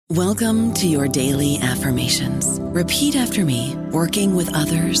Welcome to your daily affirmations. Repeat after me. Working with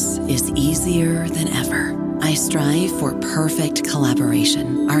others is easier than ever. I strive for perfect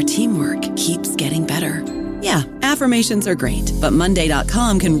collaboration. Our teamwork keeps getting better. Yeah, affirmations are great, but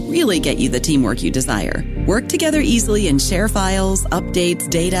Monday.com can really get you the teamwork you desire. Work together easily and share files, updates,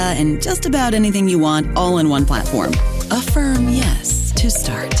 data, and just about anything you want all in one platform. Affirm yes to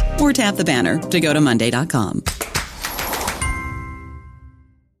start, or tap the banner to go to Monday.com.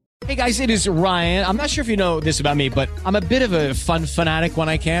 Hey guys, it is Ryan. I'm not sure if you know this about me, but I'm a bit of a fun fanatic when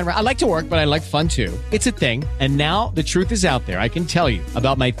I can. I like to work, but I like fun too. It's a thing. And now the truth is out there. I can tell you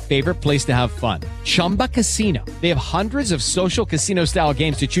about my favorite place to have fun. Chumba Casino. They have hundreds of social casino style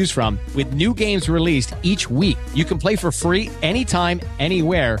games to choose from with new games released each week. You can play for free anytime,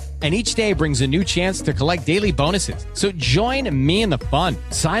 anywhere. And each day brings a new chance to collect daily bonuses. So join me in the fun.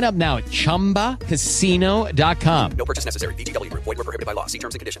 Sign up now at ChumbaCasino.com. No purchase necessary. VGW. Void where prohibited by law. See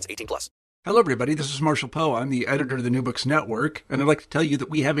terms and conditions. 18+. Hello, everybody. This is Marshall Poe. I'm the editor of the New Books Network, and I'd like to tell you that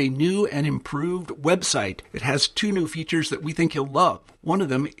we have a new and improved website. It has two new features that we think you'll love. One of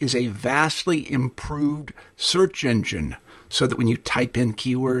them is a vastly improved search engine, so that when you type in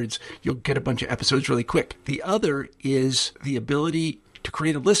keywords, you'll get a bunch of episodes really quick. The other is the ability to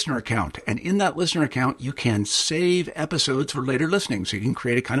create a listener account. And in that listener account, you can save episodes for later listening. So you can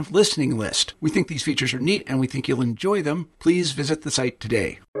create a kind of listening list. We think these features are neat and we think you'll enjoy them. Please visit the site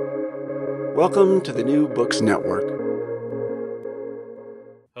today. Welcome to the New Books Network.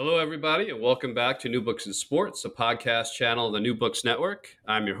 Hello, everybody, and welcome back to New Books in Sports, a podcast channel of the New Books Network.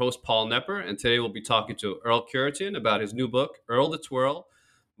 I'm your host, Paul Nepper, and today we'll be talking to Earl Cureton about his new book, Earl the Twirl,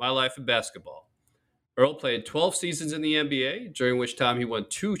 My Life in Basketball. Earl played 12 seasons in the NBA, during which time he won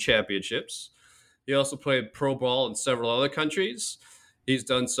 2 championships. He also played pro ball in several other countries. He's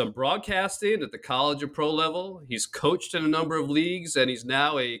done some broadcasting at the college and pro level. He's coached in a number of leagues, and he's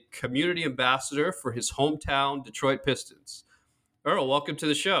now a community ambassador for his hometown Detroit Pistons. Earl, welcome to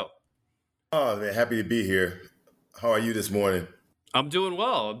the show. Oh, man, happy to be here. How are you this morning? I'm doing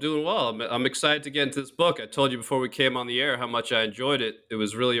well. I'm excited to get into this book. I told you before we came on the air how much I enjoyed it. It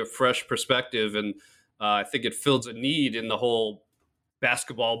was really a fresh perspective, and I think it fills a need in the whole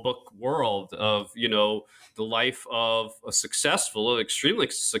basketball book world of, you know, the life of a successful, extremely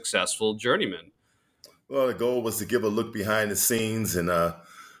successful journeyman. Well, the goal was to give a look behind the scenes and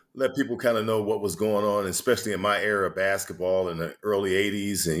let people kind of know what was going on, especially in my era of basketball in the early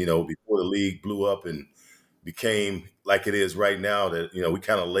 80s and, you know, before the league blew up and became like it is right now, that, you know, we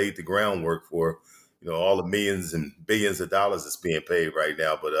kind of laid the groundwork for, you know, all the millions and billions of dollars that's being paid right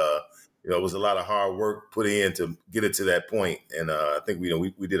now. But, you know, it was a lot of hard work put in to get it to that point. And I think, you know,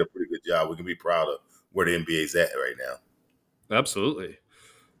 we did a pretty good job. We can be proud of where the NBA is at right now. Absolutely.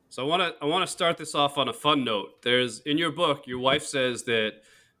 So I want to start this off on a fun note. There's, in your book, your wife says that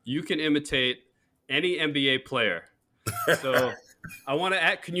you can imitate any NBA player. So I want to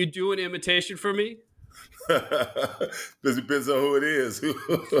ask, can you do an imitation for me? It depends on who it is.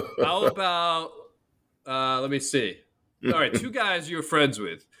 How about, let me see. All right, 2 guys you're friends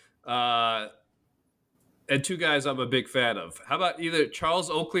with. And 2 guys I'm a big fan of. How about either Charles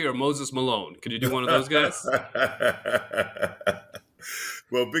Oakley or Moses Malone? Could you do one of those guys?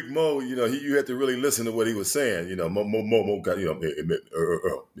 Well, Big Mo, you know, you had to really listen to what he was saying. You know, Mo got, you know,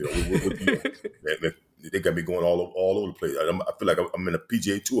 they got me going all over the place. I feel like I'm in a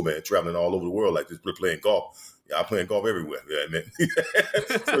PGA Tour, man, traveling all over the world like this, playing golf. Yeah, I'm playing golf everywhere. Yeah, man.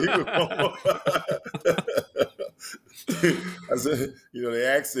 So he was, I said, you know, they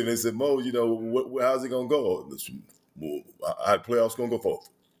asked him, they said, Mo, you know, how's it going to go? How the playoffs going to go for?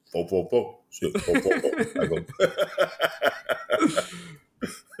 4-4-4. Shit, 4-4-4.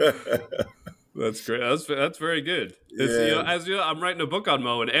 That's great. That's very good. Yeah. You know, as you know, I'm writing a book on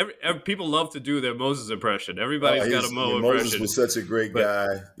Mo, and every people love to do their Moses impression. Everybody's got a Mo impression. Moses was such a great guy,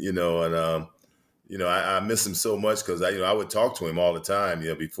 you know, and you know, I miss him so much because I would talk to him all the time. You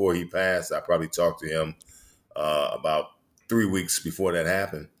know, before he passed, I probably talked to him about 3 weeks before that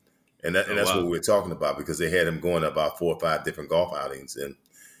happened, and that's wow. what we were talking about, because they had him going to about 4 or 5 different golf outings, and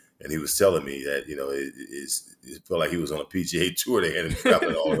he was telling me that, you know, it felt like he was on a PGA Tour. They had him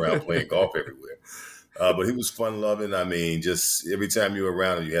traveling all around playing golf everywhere. But he was fun-loving. I mean, just every time you were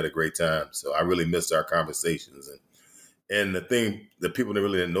around him, you had a great time. So I really missed our conversations. And the thing that people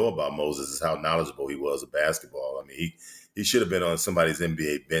really didn't know about Moses is how knowledgeable he was of basketball. I mean, he should have been on somebody's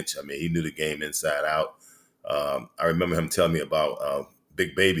NBA bench. I mean, he knew the game inside out. I remember him telling me about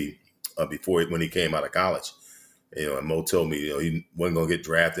Big Baby when he came out of college. You know, and Mo told me, you know, he wasn't going to get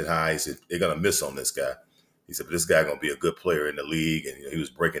drafted high. He said, they're going to miss on this guy. He said, but this guy going to be a good player in the league. And you know, he was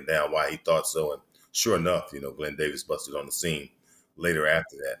breaking down why he thought so. And sure enough, you know, Glenn Davis busted on the scene later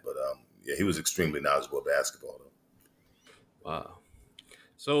after that. But yeah, he was extremely knowledgeable of basketball, though. Wow.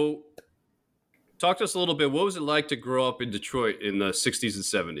 So talk to us a little bit. What was it like to grow up in Detroit in the 60s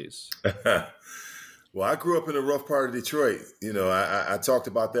and 70s? Well, I grew up in a rough part of Detroit. You know, I talked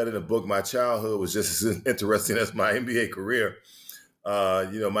about that in the book. My childhood was just as interesting as my NBA career.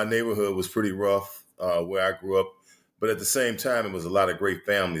 You know, my neighborhood was pretty rough where I grew up. But at the same time, it was a lot of great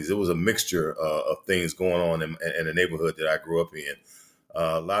families. It was a mixture of things going on in the neighborhood that I grew up in.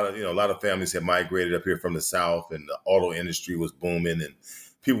 A lot of families had migrated up here from the South, and the auto industry was booming, and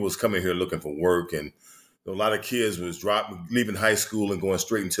people was coming here looking for work. And a lot of kids was leaving high school and going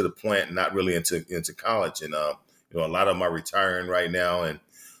straight into the plant, and not really into college. And you know, a lot of them are retiring right now. And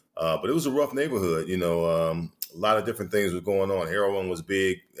but it was a rough neighborhood. You know, a lot of different things were going on. Heroin was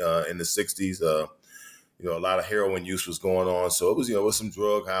big in the '60s. You know, a lot of heroin use was going on. So it was, you know, with some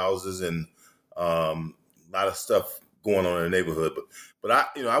drug houses and a lot of stuff going on in the neighborhood. But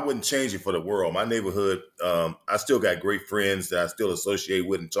I wouldn't change it for the world. My neighborhood, I still got great friends that I still associate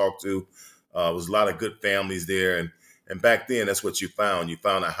with and talk to. There was a lot of good families there. And back then, that's what you found. You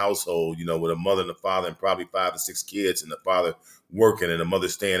found a household, you know, with a mother and a father and probably 5 or 6 kids, and the father working and the mother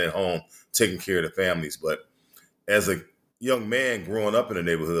staying at home, taking care of the families. But as a young man growing up in a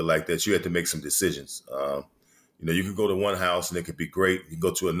neighborhood like that, you had to make some decisions. You know, you could go to one house and it could be great. You could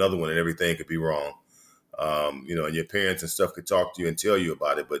go to another one and everything could be wrong. You know, and your parents and stuff could talk to you and tell you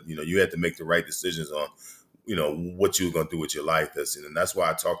about it. But, you know, you had to make the right decisions on, you know, what you were going to do with your life. And that's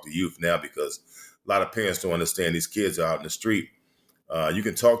why I talk to youth now, because a lot of parents don't understand these kids are out in the street. You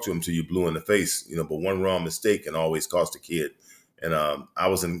can talk to them till you're blue in the face, you know, but one wrong mistake can always cost a kid. And I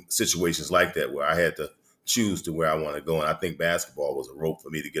was in situations like that where I had to choose to where I want to go. And I think basketball was a rope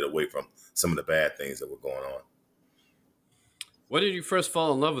for me to get away from some of the bad things that were going on. When did you first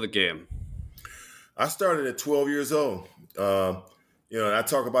fall in love with the game? I started at 12 years old. You know, and I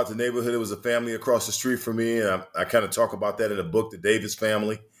talk about the neighborhood. It was a family across the street from me. And I kind of talk about that in the book, The Davis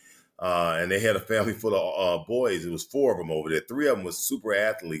Family. And they had a family full of boys. It was 4 of them over there. 3 of them was super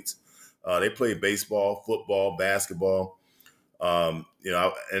athletes. They played baseball, football, basketball. You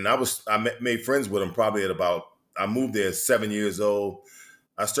know, and I made friends with them probably I moved there at 7 years old.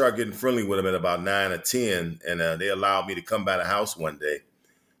 I started getting friendly with them at about 9 or 10, and they allowed me to come by the house one day.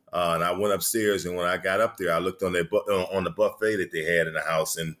 And I went upstairs, and when I got up there, I looked on on the buffet that they had in the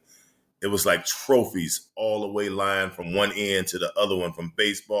house, and it was like trophies all the way lined from one end to the other one, from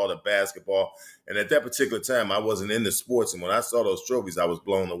baseball to basketball. And at that particular time, I wasn't into sports, and when I saw those trophies, I was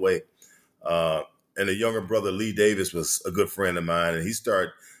blown away. And the younger brother, Lee Davis, was a good friend of mine, and he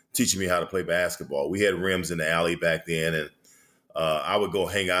started teaching me how to play basketball. We had rims in the alley back then, and I would go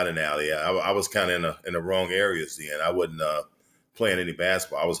hang out in the alley. I was kind of in the wrong areas then. I wasn't playing any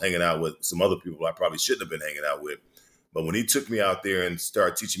basketball. I was hanging out with some other people I probably shouldn't have been hanging out with. But when he took me out there and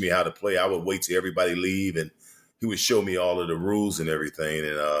started teaching me how to play, I would wait till everybody leave, and he would show me all of the rules and everything.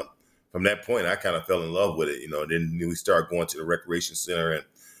 And from that point, I kind of fell in love with it. You know, then we started going to the recreation center. And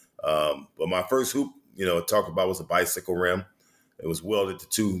but my first hoop, you know, talk about was a bicycle rim. It was welded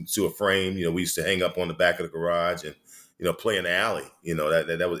to a frame. You know, we used to hang up on the back of the garage and, you know, play in the alley. You know,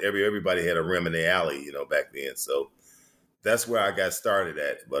 that was everybody had a rim in the alley, you know, back then. So that's where I got started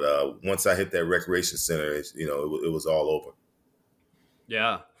at. But once I hit that recreation center, you know, it was all over.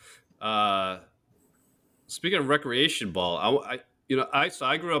 Yeah. Speaking of recreation ball,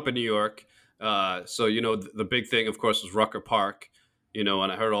 I grew up in New York. So, you know, the big thing, of course, was Rucker Park. You know,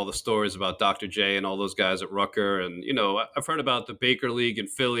 and I heard all the stories about Dr. J and all those guys at Rucker. And, you know, I've heard about the Baker League in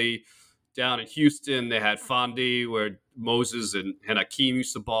Philly. Down in Houston, they had Fondy, where Moses and Hakeem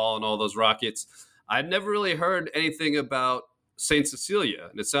used to ball, and all those Rockets. I'd never really heard anything about St. Cecilia.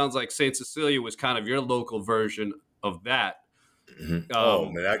 And it sounds like St. Cecilia was kind of your local version of that. Mm-hmm. Oh,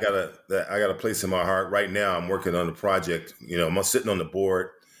 man, I got a place in my heart. Right now, I'm working on a project. You know, I'm sitting on the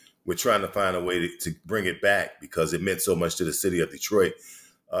board. We're trying to find a way to bring it back because it meant so much to the city of Detroit.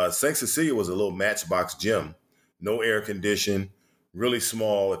 St. Cecilia was a little matchbox gym, no air condition, really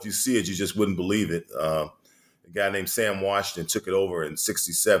small. If you see it, you just wouldn't believe it. A guy named Sam Washington took it over in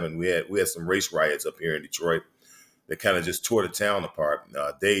 '67. We had some race riots up here in Detroit that kind of just tore the town apart.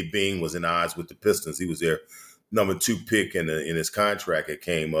 Dave Bean was in odds with the Pistons. He was their number 2 pick in his contract. It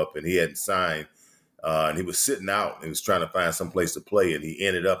came up, and he hadn't signed. And he was sitting out. He was trying to find some place to play, and he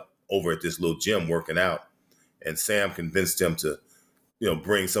ended up over at this little gym working out. And Sam convinced him to, you know,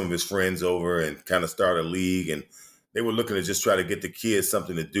 bring some of his friends over and kind of start a league. And they were looking to just try to get the kids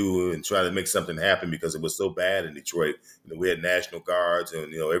something to do and try to make something happen because it was so bad in Detroit. You know, we had National Guards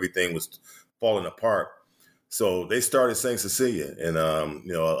and, you know, everything was falling apart. So they started St. Cecilia, and,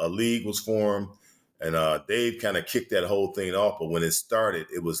 you know, a league was formed. And Dave kind of kicked that whole thing off. But when it started,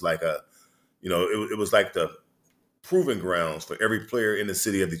 it was like it was like the proving grounds for every player in the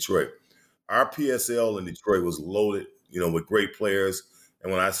city of Detroit. Our PSL in Detroit was loaded, with great players.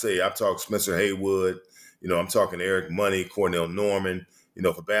 And when I say I'm talking Spencer Haywood, I'm talking Eric Money, Cornell Norman.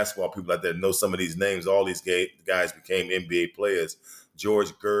 For basketball people out there know some of these names, all these guys became NBA players.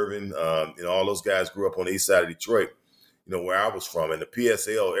 George Gervin, all those guys grew up on the east side of Detroit, where I was from. And the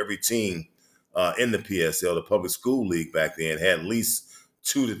PSL, every team in the PSL, the public school league back then, had at least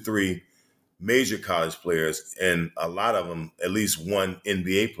 2 to 3 major college players, and a lot of them at least one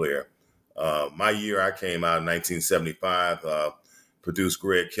NBA player. My year, I came out in 1975, produced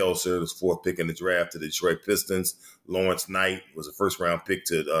Greg Kelser, was 4th pick in the draft to the Detroit Pistons. Lawrence Knight was a first-round pick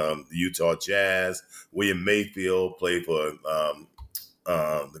to the Utah Jazz. William Mayfield played for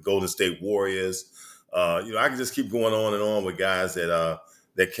the Golden State Warriors. I can just keep going on and on with guys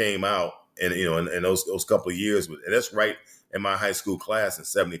that came out, and in those couple of years. And that's right in my high school class in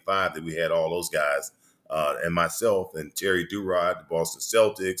 '75 that we had all those guys, and myself and Terry Durod, the Boston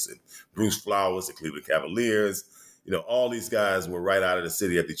Celtics, and Bruce Flowers, the Cleveland Cavaliers. All these guys were right out of the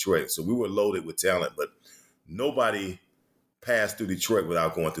city of Detroit. So we were loaded with talent, but nobody passed through Detroit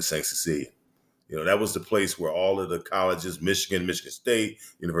without going through St. Cecilia. That was the place where all of the colleges, Michigan State,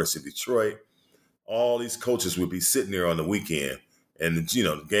 University of Detroit, all these coaches would be sitting there on the weekend. And,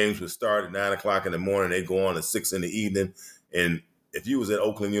 the games would start at 9 o'clock in the morning. They'd go on at 6 in the evening. And if you was at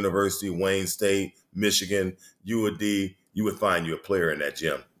Oakland University, Wayne State, Michigan, UAD, you would find you a player in that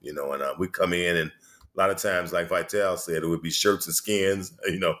gym, and we'd come in, and a lot of times, like Vitale said, it would be shirts and skins.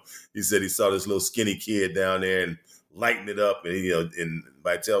 He said he saw this little skinny kid down there and lighting it up. And, and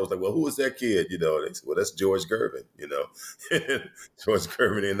Vitale was like, well, who is that kid? They said, well, that's George Gervin, George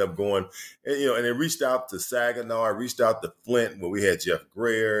Gervin ended up going, and it reached out to Saginaw, it reached out to Flint, where we had Jeff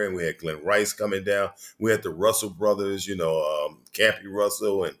Greer and we had Glenn Rice coming down. We had the Russell brothers, Campy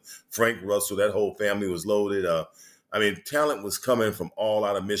Russell and Frank Russell. That whole family was loaded. Talent was coming from all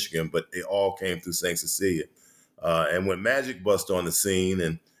out of Michigan, but they all came through St. Cecilia. And when Magic bust on the scene,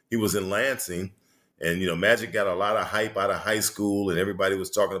 and he was in Lansing, and, Magic got a lot of hype out of high school, and everybody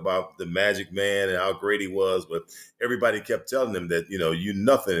was talking about the Magic Man and how great he was, but everybody kept telling him that, you're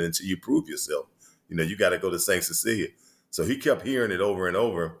nothing until you prove yourself. You got to go to St. Cecilia. So he kept hearing it over and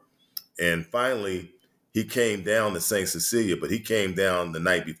over, and finally he came down to St. Cecilia, but he came down the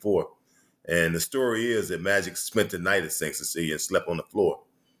night before. And the story is that Magic spent the night at St. Cecilia and slept on the floor.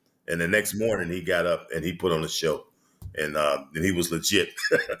 And the next morning he got up and he put on a show. And he was legit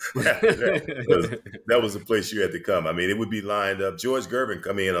after that. That was the place you had to come. It would be lined up. George Gervin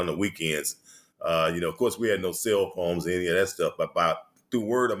come in on the weekends. Of course, we had no cell phones, any of that stuff. But through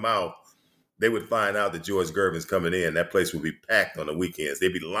word of mouth, they would find out that George Gervin's coming in. That place would be packed on the weekends.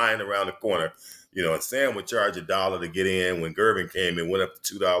 They'd be lying around the corner. And Sam would charge $1 to get in. When Gervin came in, went up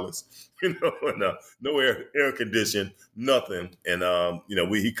to $2. And, no air condition, nothing. And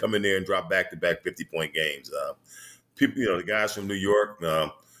he come in there and drop back-to-back 50-point games. People, the guys from New York.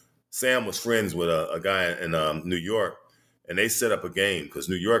 Sam was friends with a guy in New York, and they set up a game because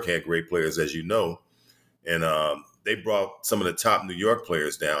New York had great players, as you know, and they brought some of the top New York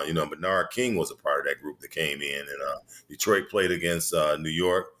players down. Bernard King was a part of that group that came in, and Detroit played against New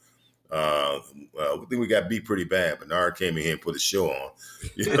York. I think we got beat pretty bad. Bernard came in here and put a show on.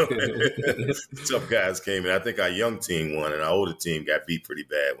 Tough guys came in. I think our young team won, and our older team got beat pretty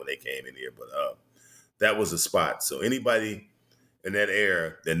bad when they came in here. But that was a spot. So anybody in that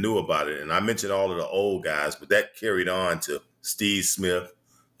era that knew about it, and I mentioned all of the old guys, but that carried on to Steve Smith,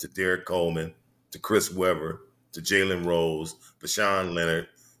 to Derek Coleman, to Chris Webber, to Jalen Rose, Bashan Leonard,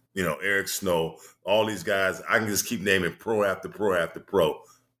 Eric Snow, all these guys. I can just keep naming pro after pro after pro.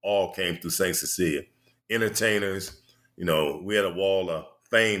 All came through St. Cecilia. Entertainers, we had a wall of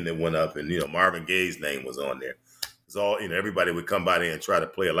fame that went up, and Marvin Gaye's name was on there. It's all everybody would come by there and try to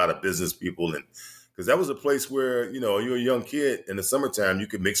play. A lot of business people, and because that was a place where you're a young kid in the summertime, you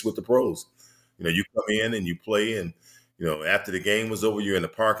could mix with the pros. You come in and you play, and after the game was over, you're in the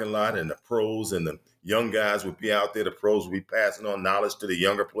parking lot, and the pros and the young guys would be out there. The pros would be passing on knowledge to the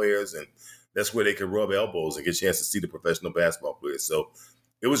younger players, and that's where they could rub elbows and get a chance to see the professional basketball players. So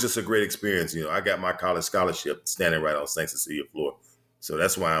it was just a great experience. I got my college scholarship standing right on St. Cecilia floor. So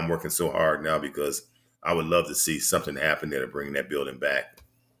that's why I'm working so hard now, because I would love to see something happen there to bring that building back.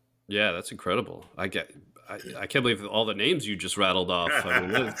 Yeah, that's incredible. I can't believe all the names you just rattled off.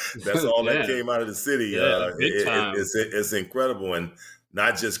 That's all that came out of the city. Big time. It's incredible, and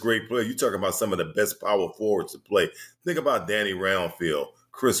not just great players. You're talking about some of the best power forwards to play. Think about Danny Roundfield,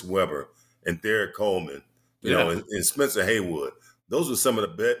 Chris Webber, and Derek Coleman, and Spencer Haywood. those were some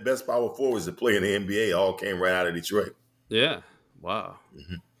of the best power forwards to play in the NBA. All came right out of Detroit. Yeah. Wow.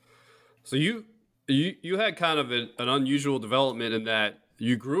 Mm-hmm. So you had kind of an unusual development in that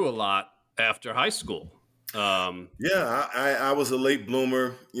you grew a lot after high school. Yeah, I was a late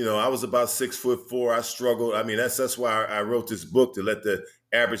bloomer. I was about 6'4". I struggled. I mean, that's why I wrote this book, to let the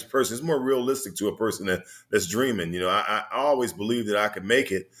average person, it's more realistic to a person that's dreaming. I always believed that I could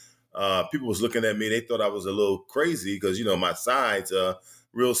make it. People was looking at me. They thought I was a little crazy because, my size,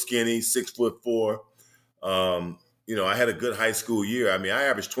 real skinny, 6'4". I had a good high school year. I mean, I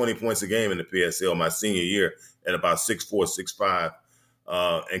averaged 20 points a game in the PSL my senior year at about 6'4",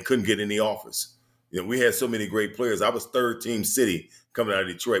 6'5", and couldn't get any offers. We had so many great players. I was third team city coming out of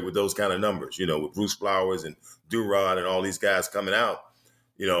Detroit with those kind of numbers, with Bruce Flowers and Durod and all these guys coming out,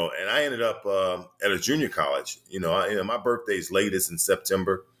 and I ended up at a junior college. My birthday's latest in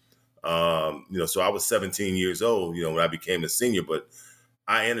September. So I was 17 years old, when I became a senior, but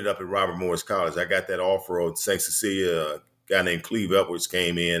I ended up at Robert Morris College. I got that offer at St. Cecilia. A guy named Cleve Edwards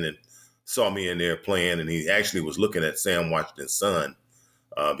came in and saw me in there playing, and he actually was looking at Sam Washington's son.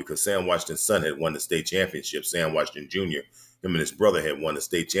 Because Sam Washington's son had won the state championship. Sam Washington Jr., him and his brother had won the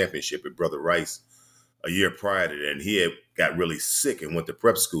state championship at Brother Rice a year prior to that. And he had got really sick and went to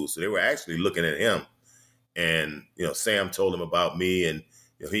prep school. So they were actually looking at him. And, Sam told him about me. And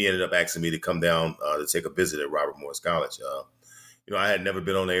he ended up asking me to come down to take a visit at Robert Morris College. I had never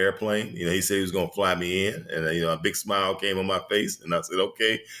been on an airplane. He said he was going to fly me in. And, a big smile came on my face. And I said,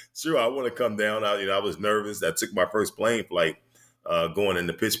 okay, sure, I want to come down. I was nervous. I took my first plane flight going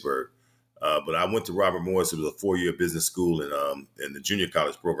into Pittsburgh. But I went to Robert Morris. It was a 4-year business school, and the junior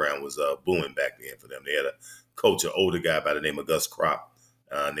college program was booming back then for them. They had a coach, an older guy by the name of Gus Kropp,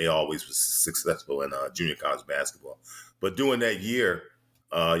 and they always was successful in junior college basketball. But during that year,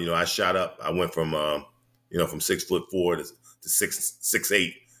 I shot up. I went from 6'4" to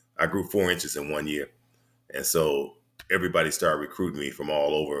 6'8". I grew 4 inches in 1 year, and so everybody started recruiting me from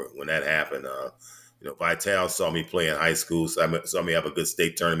all over. When that happened, Vital saw me play in high school, saw me have a good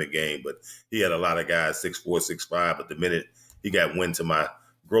state tournament game, but he had a lot of guys 6'4", 6'5". But the minute he got wind to my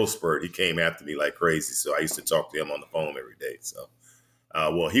growth spurt, he came after me like crazy. So I used to talk to him on the phone every day. So,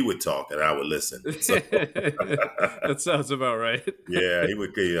 he would talk and I would listen. So, that sounds about right. Yeah, he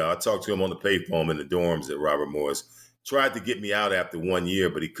would. I talked to him on the payphone in the dorms at Robert Morris. Tried to get me out after 1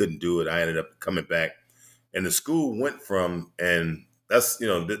 year, but he couldn't do it. I ended up coming back, and the school went from and. That's,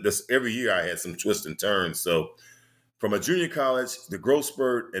 this every year I had some twists and turns. So from a junior college, the growth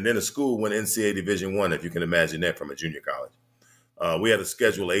spurt, and then the school went NCAA Division I, if you can imagine that, from a junior college. We had a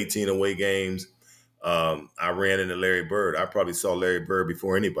schedule of 18 away games. I ran into Larry Bird. I probably saw Larry Bird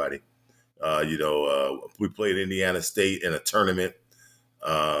before anybody. We played Indiana State in a tournament,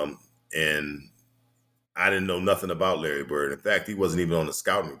 and I didn't know nothing about Larry Bird. In fact, he wasn't even on the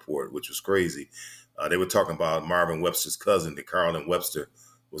scouting report, which was crazy. They were talking about Marvin Webster's cousin, Carlton Webster,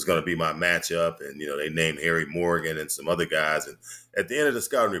 was going to be my matchup. And, they named Harry Morgan and some other guys. And at the end of the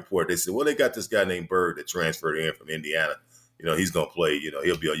scouting report, they said, well, they got this guy named Bird that transferred in from Indiana. He's going to play,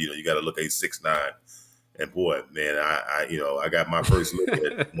 he'll be, you got to look at 6'9". And boy, man, I got my first look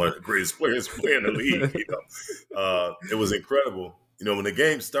at one of the greatest players playing the league. It was incredible. When the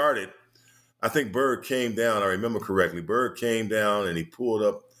game started, I think Bird came down. I remember correctly. Bird came down and he pulled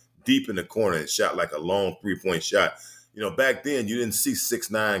up deep in the corner and shot like a long 3-point shot. Back then you didn't see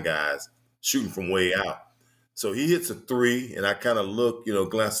 6'9" guys shooting from way out. So he hits a 3 and I kind of look,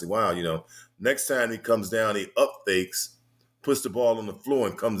 glancing, wow, next time he comes down, he up fakes, puts the ball on the floor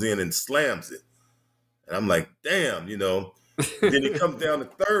and comes in and slams it. And I'm like, damn, Then he comes down the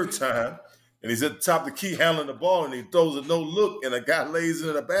third time and he's at the top of the key handling the ball and he throws a no look and a guy lays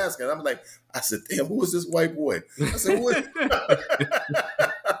into the basket. And I'm like, I said, damn, who is this white boy? I said, what?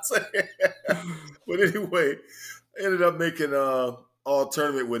 But anyway, I ended up making all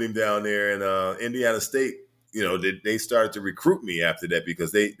tournament with him down there. And Indiana State, they started to recruit me after that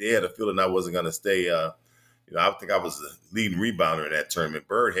because they had a feeling I wasn't going to stay. I think I was the leading rebounder in that tournament.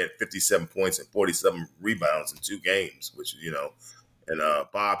 Bird had 57 points and 47 rebounds in 2 games, which, and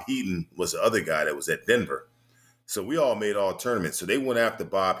Bob Heaton was the other guy that was at Denver. So we all made all tournaments. So they went after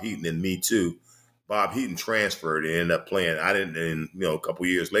Bob Heaton and me too. Bob Heaton transferred and ended up playing. I didn't, and a couple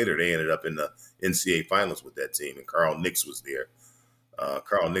years later, they ended up in the NCAA finals with that team, and Carl Nix was there.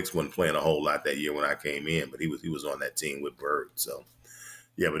 Carl Nix wasn't playing a whole lot that year when I came in, but he was on that team with Bird. So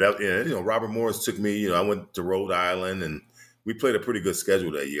yeah, but that, Robert Morris took me. I went to Rhode Island, and we played a pretty good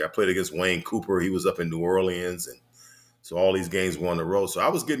schedule that year. I played against Wayne Cooper. He was up in New Orleans, and so all these games were on the road. So I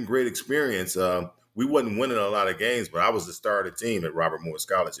was getting great experience. We wasn't winning a lot of games, but I was the star of the team at Robert Morris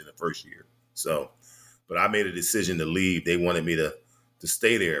College in the first year. So, but I made a decision to leave. They wanted me to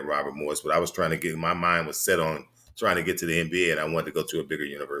stay there at Robert Morris, but I was trying to my mind was set on trying to get to the NBA, and I wanted to go to a bigger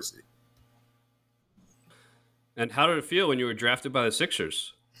university. And how did it feel when you were drafted by the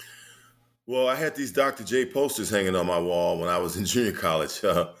Sixers? Well, I had these Dr. J posters hanging on my wall when I was in junior college.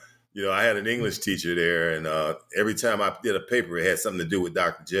 I had an English teacher there, and every time I did a paper, it had something to do with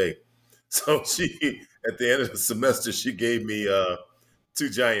Dr. J. So she, at the end of the semester, she gave me 2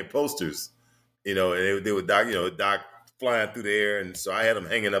 giant posters, and they were Doc flying through the air. And so I had them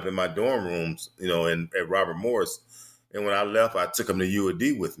hanging up in my dorm rooms, at Robert Morris. And when I left, I took them to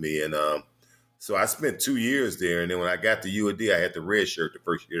UAD with me. And so I spent 2 years there. And then when I got to UAD, I had the red shirt the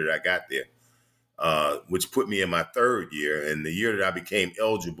first year that I got there, which put me in my 3rd year. And the year that I became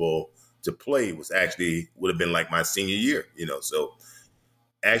eligible to play would have been like my senior year, So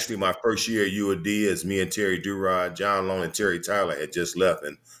actually my first year at UAD is me and Terry Durod, John Long, and Terry Tyler had just left.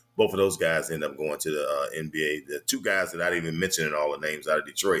 And both of those guys ended up going to the NBA. The 2 guys that I didn't even mention in all the names out of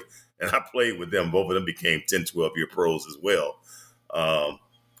Detroit. And I played with them. Both of them became 10, 12-year pros as well.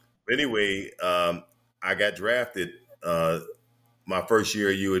 But anyway, I got drafted my first year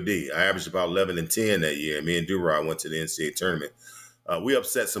at UAD. I averaged about 11 and 10 that year. Me and Durod went to the NCAA tournament. We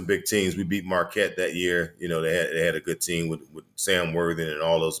upset some big teams. We beat Marquette that year. They had a good team with Sam Worthen and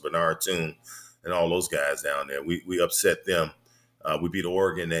all those, Bernard Toon and all those guys down there. We upset them. We beat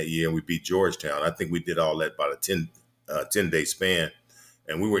Oregon that year, and we beat Georgetown. I think we did all that about a 10-day span.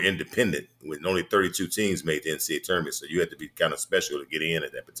 And we were independent. With only 32 teams made the NCAA tournament, so you had to be kind of special to get in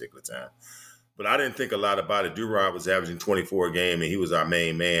at that particular time. But I didn't think a lot about it. Durod was averaging 24 a game, and he was our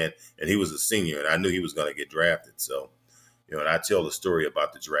main man, and he was a senior, and I knew he was going to get drafted. So, and I tell the story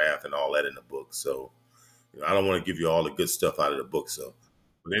about the draft and all that in the book. So, I don't want to give you all the good stuff out of the book. So,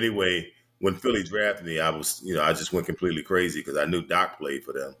 but anyway, when Philly drafted me, I just went completely crazy because I knew Doc played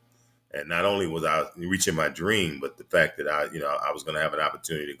for them. And not only was I reaching my dream, but the fact that I was going to have an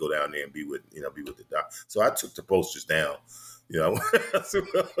opportunity to go down there and be with the Doc. So I took the posters down, so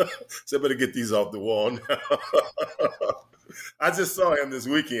I better get these off the wall now. I just saw him this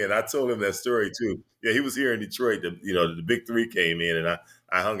weekend. I told him that story too. Yeah, he was here in Detroit. The Big 3 came in, and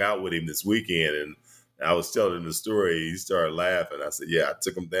I hung out with him this weekend, and I was telling him the story. He started laughing. I said, "Yeah, I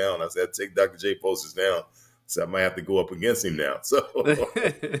took him down." I said, "I take Dr. J posters down." So I might have to go up against him now. So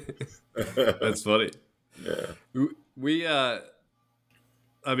that's funny. Yeah. We,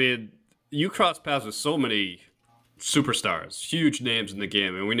 you cross paths with so many superstars, huge names in the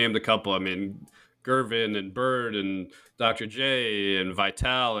game, and we named a couple. Gervin and Bird and Dr. J and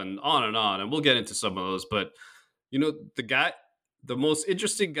Vital and on, and we'll get into some of those. But the most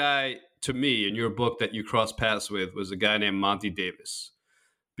interesting guy to me in your book that you cross paths with was a guy named Monty Davis,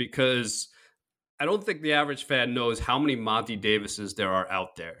 because I don't think the average fan knows how many Monty Davises there are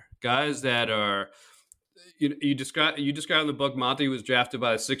out there. Guys that are, you describe in the book, Monty was drafted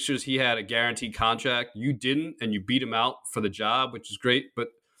by the Sixers. He had a guaranteed contract. You didn't, and you beat him out for the job, which is great. But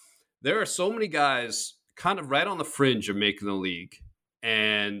there are so many guys kind of right on the fringe of making the league.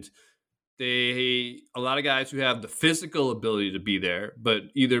 And a lot of guys who have the physical ability to be there, but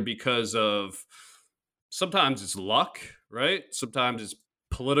either because of, sometimes it's luck, right? Sometimes it's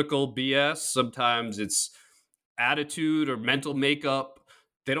political BS. Sometimes it's attitude or mental makeup.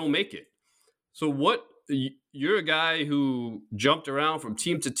 They don't make it. So you're a guy who jumped around from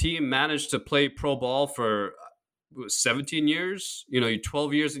team to team, managed to play pro ball for 17 years, you're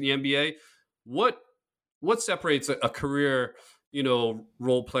 12 years in the NBA. What separates a career,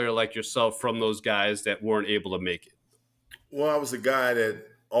 role player like yourself from those guys that weren't able to make it? Well, I was a guy that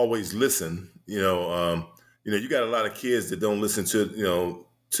always listened, you got a lot of kids that don't listen to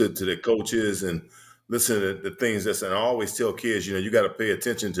their coaches and listen to the things and I always tell kids, you got to pay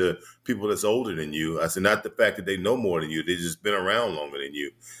attention to people that's older than you. I said, not the fact that they know more than you. They've just been around longer than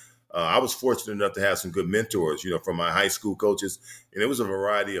you. I was fortunate enough to have some good mentors, from my high school coaches. And it was a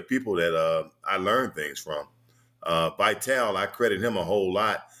variety of people that I learned things from. Vital, I credit him a whole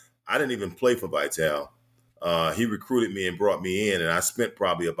lot. I didn't even play for Vital. He recruited me and brought me in, and I spent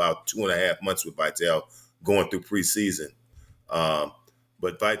probably about 2.5 months with Vital going through preseason.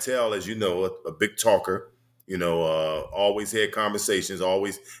 But Vital, as you know, a big talker, always had conversations,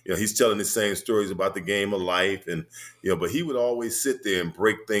 always, he's telling the same stories about the game of life. And, but he would always sit there and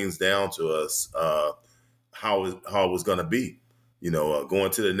break things down to us, how it was going to be,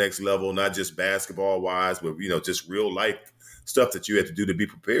 going to the next level, not just basketball wise, but, just real life stuff that you had to do to be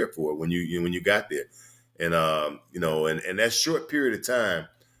prepared for it when you got there. And, and that short period of time,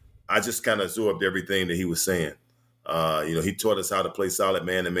 I just kind of absorbed everything that he was saying. He taught us how to play solid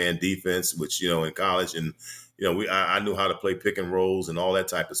man-to-man defense, which, in college, and, I knew how to play pick and rolls and all that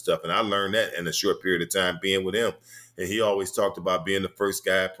type of stuff. And I learned that in a short period of time being with him. And he always talked about being the first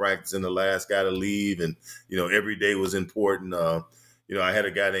guy at practice and the last guy to leave. And, every day was important. I had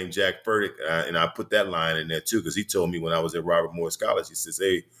a guy named Jack Furtick, and I put that line in there too, because he told me when I was at Robert Morris College, he says,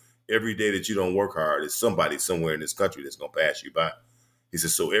 hey, every day that you don't work hard, there's somebody somewhere in this country that's going to pass you by. He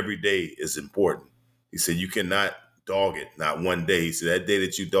said, so every day is important. He said, you cannot dog it, not one day. He said, that day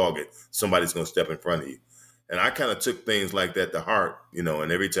that you dog it, somebody's going to step in front of you. And I kind of took things like that to heart, and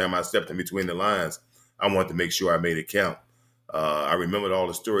every time I stepped in between the lines, I wanted to make sure I made it count. I remembered all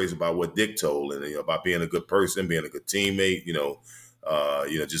the stories about what Dick told, and about being a good person, being a good teammate,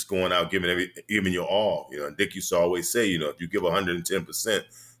 just going out, giving your all. And Dick used to always say, if you give 110%,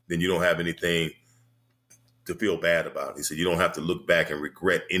 then you don't have anything to feel bad about. He said, you don't have to look back and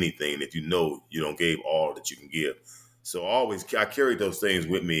regret anything if you know you don't gave all that you can give. So I carried those things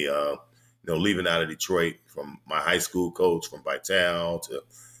with me, leaving out of Detroit, from my high school coach, from Vital to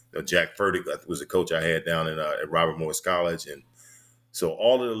Jack Furtick was the coach I had down at Robert Morris College. And so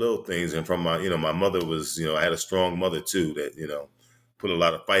all of the little things, and from my mother was, I had a strong mother too that, put a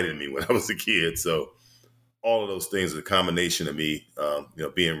lot of fight in me when I was a kid. So all of those things are a combination of me,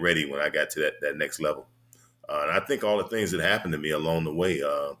 being ready when I got to that next level. And I think all the things that happened to me along the way,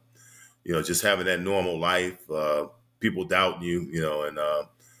 just having that normal life, people doubting you, and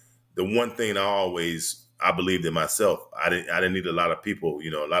the one thing I believed in myself. I didn't need a lot of people,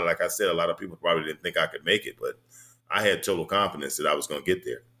 like I said, a lot of people probably didn't think I could make it, but I had total confidence that I was going to get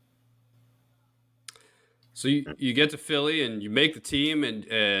there. So you get to Philly and you make the team,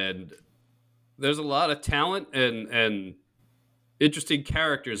 and there's a lot of talent and interesting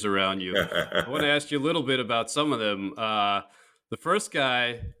characters around you. I want to ask you a little bit about some of them. The first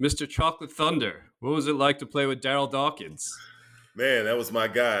guy, Mr. Chocolate Thunder. What was it like to play with Darryl Dawkins? Man, that was my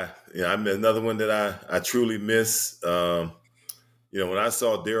guy. I'm another one that I truly miss. When I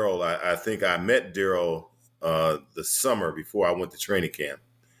saw Darryl, I think I met Darryl the summer before I went to training camp.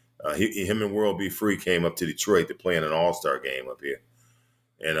 Him and World Be Free came up to Detroit to play in an all-star game up here.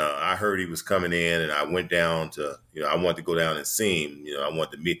 And I heard he was coming in, and I went down to, I wanted to go down and see him. I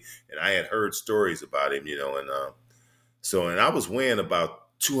wanted to meet, and I had heard stories about him, and I was weighing about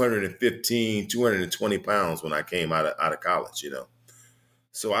 215, 220 pounds when I came out of college,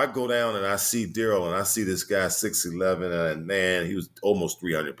 So I go down and I see Darryl, and I see this guy 6'11", and man, he was almost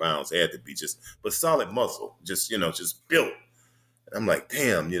 300 pounds, had to be but solid muscle, just built. I'm like,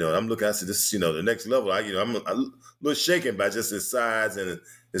 damn, I'm looking, I said, this, the next level. I'm a little shaken by just his size and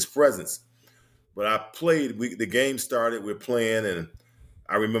his presence. But I played, the game started, we're playing, and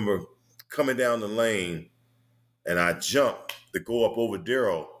I remember coming down the lane, and I jumped to go up over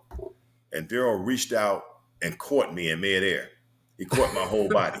Darryl, and Darryl reached out and caught me in midair. He caught my whole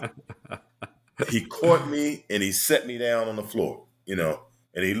body. He caught me, and he set me down on the floor, and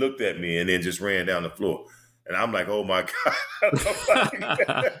he looked at me and then just ran down the floor. And I'm like, oh my God.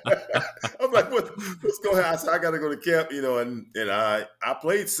 I'm like, what's going on? I said, I got to go to camp, and I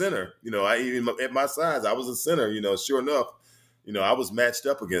played center. Even at my size, I was a center, sure enough. I was matched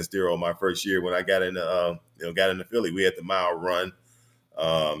up against Darryl my first year when I got into Philly. We had the mile run,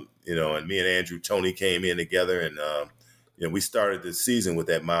 and me and Andrew Toney came in together, and we started the season with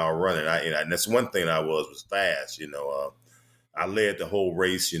that mile run. And that's one thing I was fast, I led the whole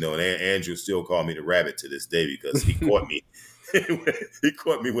race, and Andrew still called me the rabbit to this day because he caught me. He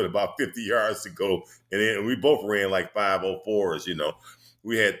caught me with about 50 yards to go, and then we both ran like 5:04s.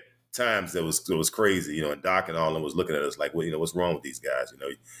 We had times that was crazy, and Doc and all them was looking at us like, well, what's wrong with these guys?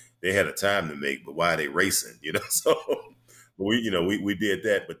 They had a time to make, but why are they racing? So we did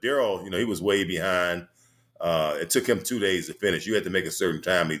that. But Darryl, he was way behind. It took him 2 days to finish. You had to make a certain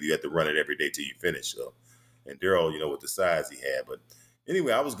time. Either you had to run it every day till you finish. So. And Darryl, with the size he had. But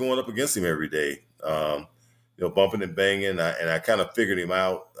anyway, I was going up against him every day, bumping and banging. And I kind of figured him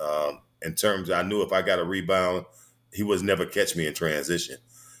out in terms I knew if I got a rebound, he was never catch me in transition.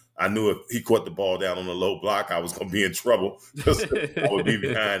 I knew if he caught the ball down on the low block, I was going to be in trouble because I would be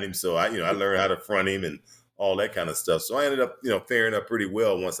behind him. So I learned how to front him and all that kind of stuff. So I ended up, faring up pretty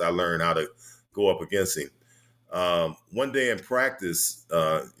well once I learned how to go up against him. One day in practice,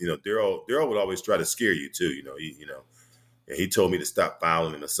 Darryl would always try to scare you too. He told me to stop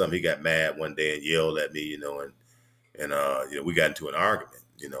fouling him or something. He got mad one day and yelled at me, and we got into an argument,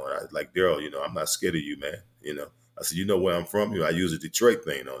 and I was like, Darryl, I'm not scared of you, man. I said, where I'm from? I use a Detroit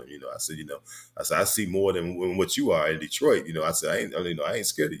thing on him. I said, I see more than what you are in Detroit. I said, I ain't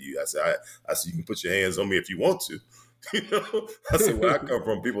scared of you. I said, you can put your hands on me if you want to. I said, where I come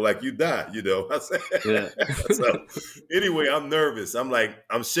from, people like you die, I said, Yeah. so anyway, I'm nervous.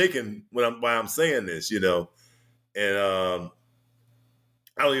 I'm shaking while I'm saying this, and I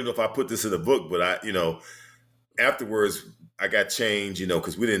don't even know if I put this in the book, but afterwards I got changed,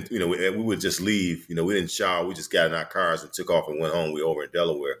 because we didn't, we would just leave, we didn't shower. We just got in our cars and took off and went home. We were over in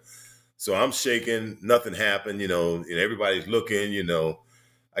Delaware. So I'm shaking, nothing happened, and everybody's looking,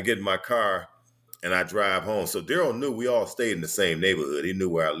 I get in my car and I drive home. So Daryl knew we all stayed in the same neighborhood. He knew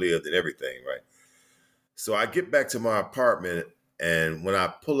where I lived and everything, right? So I get back to my apartment, and when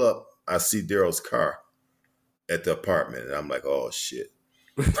I pull up, I see Daryl's car at the apartment, and I'm like, oh, shit.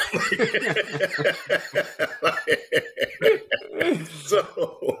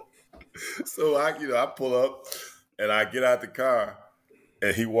 So I pull up, and I get out the car,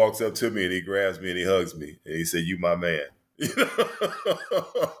 and he walks up to me, and he grabs me, and he hugs me, and he said, "You my man."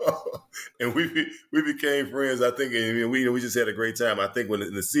 And we became friends. I think, and we just had a great time. I think when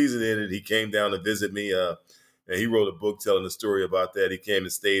the season ended, he came down to visit me, and he wrote a book telling the story about that. He came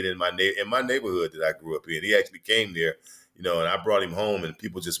and stayed in my neighborhood that I grew up in. He actually came there, and I brought him home, and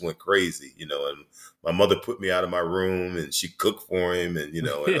people just went crazy, and my mother put me out of my room, and she cooked for him, and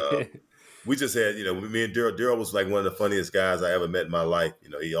we just had, me and Daryl was like one of the funniest guys I ever met in my life.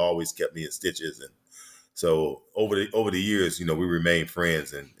 He always kept me in stitches, and so over the years, we remained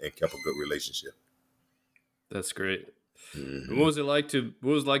friends and kept a good relationship. That's great. Mm-hmm. What was it like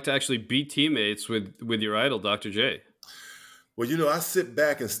to actually be teammates with your idol, Dr. J? Well, I sit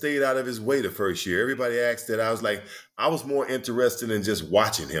back and stayed out of his way the first year. Everybody asked that. I was like, I was more interested in just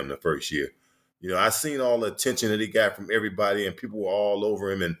watching him the first year. I seen all the attention that he got from everybody, and people were all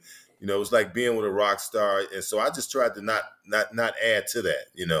over him, and it was like being with a rock star. And so I just tried to not add to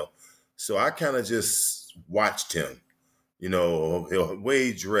that, So I kind of just watched him, the way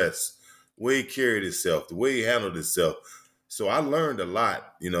he dressed, the way he carried himself, the way he handled himself. So I learned a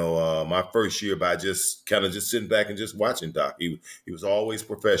lot, my first year by just sitting back and just watching Doc. He was always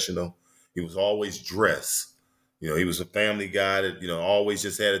professional. He was always dressed. He was a family guy that, always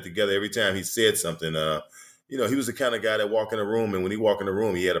just had it together. Every time he said something, he was the kind of guy that walked in a room, and when he walked in the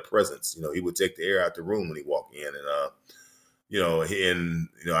room, he had a presence. He would take the air out the room when he walked in, and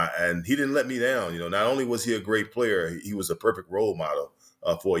he didn't let me down. Not only was he a great player, he was a perfect role model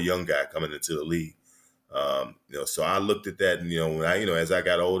for a young guy coming into the league. So I looked at that, and when as I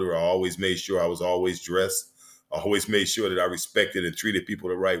got older, I always made sure I was always dressed. I always made sure that I respected and treated people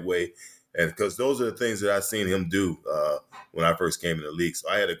the right way, and because those are the things that I seen him do when I first came in the league. So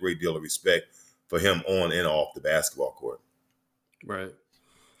I had a great deal of respect for him on and off the basketball court. Right.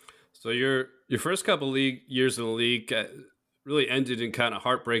 So your first couple years in the league really ended in kind of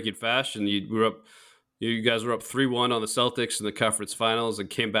heartbreaking fashion. You guys were up 3-1 on the Celtics in the conference finals and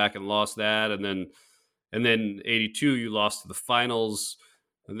came back and lost that. And then 82, you lost to the finals.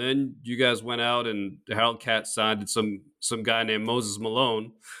 And then you guys went out and Harold Cat signed some guy named Moses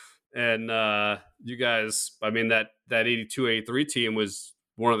Malone. And you guys, that 82-83 team was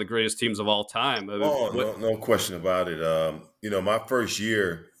one of the greatest teams of all time. No question about it. My first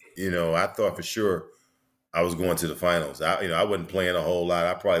year, I thought for sure I was going to the finals. I wasn't playing a whole lot.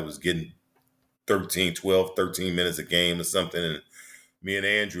 I probably was getting 13 minutes a game or something. And me and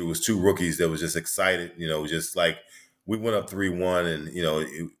Andrew was two rookies that was just excited, just like we went up 3-1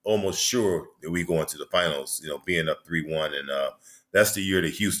 and, almost sure that we going to the finals, being up 3-1. And that's the year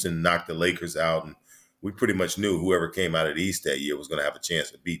that Houston knocked the Lakers out. And we pretty much knew whoever came out of the East that year was going to have a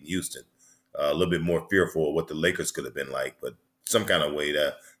chance of beating Houston. A little bit more fearful of what the Lakers could have been like, but some kind of way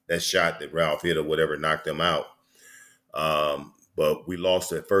that shot that Ralph hit or whatever knocked them out. But we lost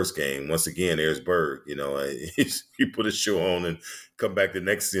that first game. Once again, there's Bird. He put a show on and come back the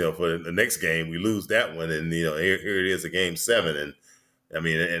next, for the next game. We lose that one, and here it is, a game 7, and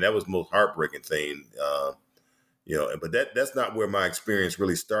and that was the most heartbreaking thing. But that's not where my experience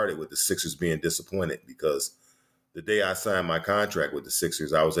really started with the Sixers being disappointed, because the day I signed my contract with the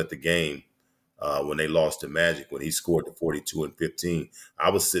Sixers, I was at the game when they lost to Magic, when he scored the 42 and 15. I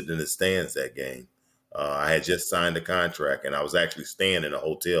was sitting in the stands that game. I had just signed the contract, and I was actually staying in a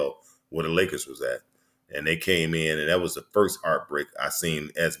hotel where the Lakers was at. And they came in, and that was the first heartbreak I seen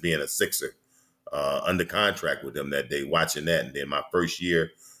as being a Sixer under contract with them that day, watching that. And then my first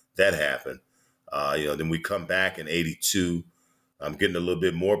year, that happened. Then we come back in 82. I'm getting a little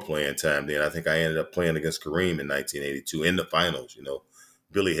bit more playing time then. I think I ended up playing against Kareem in 1982 in the finals.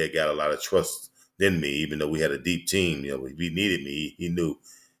 Billy had got a lot of trust in me, even though we had a deep team. If he needed me, he knew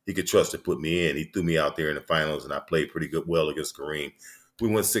he could trust to put me in. He threw me out there in the finals, and I played pretty well against Kareem. We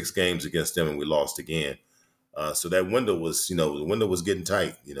won 6 games against them, and we lost again. So that window was, the window was getting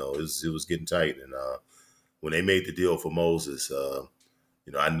tight. It was getting tight, and when they made the deal for Moses,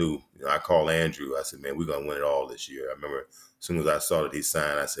 I knew, I called Andrew. I said, man, we're going to win it all this year. I remember as soon as I saw that he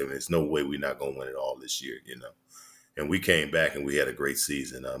signed, I said, man, there's no way we're not going to win it all this year, And we came back and we had a great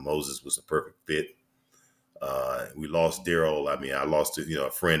season. Moses was a perfect fit. We lost Daryl. I mean, I lost,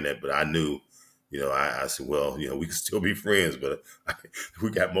 a friend but I knew, I said, well, we can still be friends, but we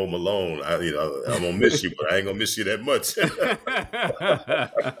got Mo Malone. I'm going to miss you, but I ain't going to miss you that much.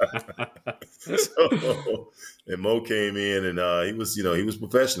 So, and Mo came in and he was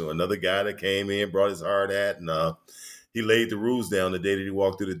professional. Another guy that came in, brought his hard hat, and he laid the rules down the day that he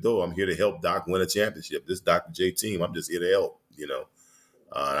walked through the door. I'm here to help Doc win a championship. This Dr. J team, I'm just here to help, And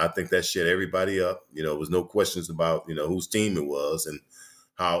I think that shut everybody up. There was no questions about, whose team it was and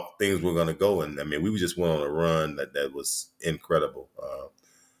how things were going to go. And I mean, we just went on a run that was incredible.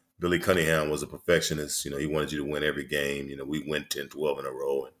 Billy Cunningham was a perfectionist. He wanted you to win every game. We went 10-12 in a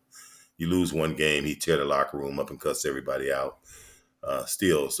row. And you lose one game, he tear the locker room up and cuss everybody out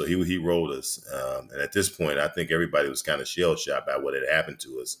still. So he rolled us. And at this point, I think everybody was kind of shell-shocked by what had happened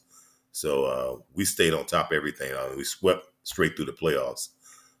to us. So we stayed on top of everything. We swept straight through the playoffs.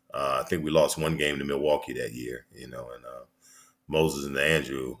 I think we lost one game to Milwaukee that year, and Moses and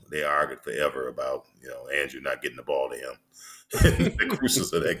Andrew, they argued forever about, Andrew not getting the ball to him. The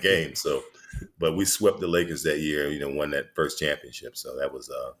crucials of that game. So, but we swept the Lakers that year, won that first championship. So that was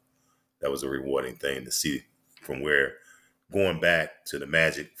a rewarding thing to see from where going back to the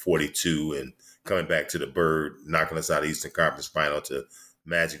Magic 42 and coming back to the Bird, knocking us out of the Eastern Conference Final to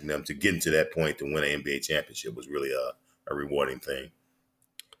Magic and them to getting to that point to win an NBA championship was really a rewarding thing.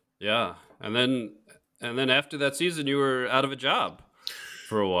 Yeah. And then after that season, you were out of a job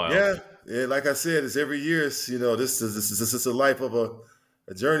for a while. Yeah. Like I said, it's every year. This is a life of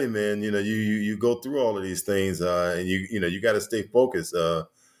a journeyman. You go through all of these things, and you got to stay focused. If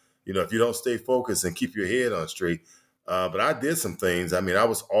you don't stay focused and keep your head on straight. But I did some things. I mean, I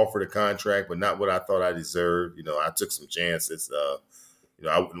was offered a contract, but not what I thought I deserved. I took some chances.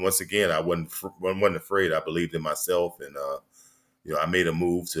 Once again, I wasn't afraid. I believed in myself, and I made a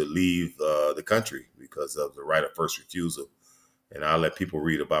move to leave the country because of the right of first refusal. And I'll let people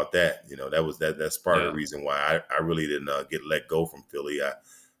read about that. That's part of the reason why I really didn't get let go from Philly.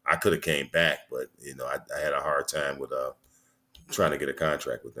 I could have came back, but I had a hard time with trying to get a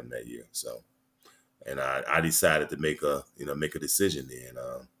contract with them that year. So, and I decided to make a decision then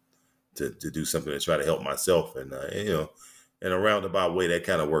to do something to try to help myself. And in a roundabout way, that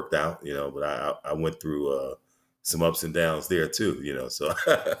kind of worked out. But I went through some ups and downs there too. So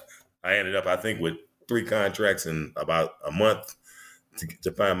I ended up, I think, with 3 contracts in about a month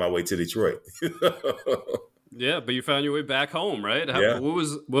to find my way to Detroit. Yeah, but you found your way back home, right? How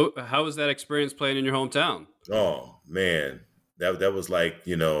was that experience playing in your hometown? Oh man, that was like,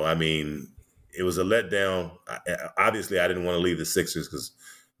 it was a letdown. Obviously, I didn't want to leave the Sixers because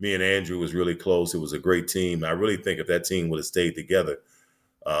me and Andrew was really close. It was a great team. I really think if that team would have stayed together,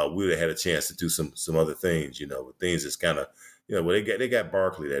 we would have had a chance to do some other things. But things just kind of, they got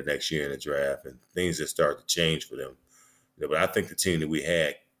Barkley that next year in the draft, and things just started to change for them. But I think the team that we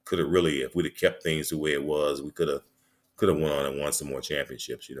had could have really, if we'd have kept things the way it was, we could have went on and won some more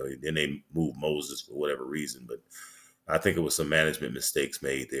championships. Then they moved Moses for whatever reason, but I think it was some management mistakes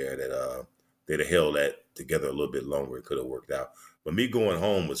made there that they'd have held that together a little bit longer. It could have worked out. But me going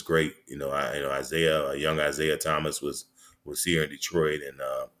home was great. Young Isaiah Thomas was here in Detroit, and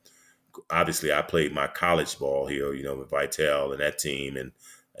obviously I played my college ball here, with Vitale and that team, and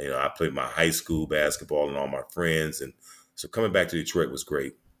I played my high school basketball and all my friends, and so coming back to Detroit was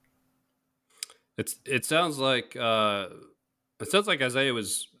great. It sounds like Isaiah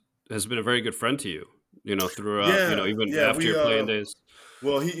has been a very good friend to you, throughout, even after your playing days.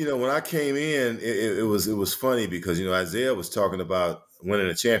 Well, when I came in, it was funny because Isaiah was talking about winning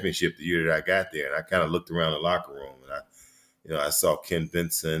a championship the year that I got there, and I kind of looked around the locker room, and I saw Ken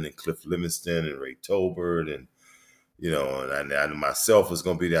Benson and Cliff Livingston and Ray Tolbert, and and I myself was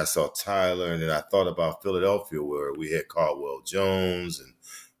going to be there. I saw Tyler, and then I thought about Philadelphia, where we had Caldwell Jones and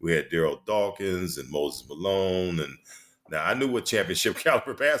we had Daryl Dawkins and Moses Malone, and now I knew what championship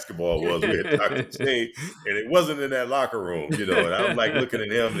caliber basketball was. We had Dr. J, and it wasn't in that locker room, and I'm like looking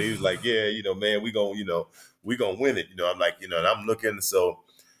at him, and he was like, "Yeah, man, we gonna win it." I'm like, and I'm looking, so.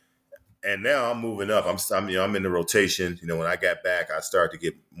 And now I'm moving up. I'm in the rotation. When I got back, I started to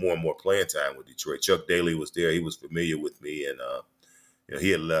get more and more playing time with Detroit. Chuck Daly was there. He was familiar with me, and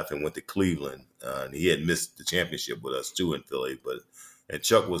he had left and went to Cleveland. And he had missed the championship with us too in Philly. And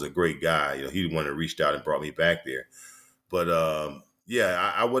Chuck was a great guy. He the one that reached out and brought me back there. But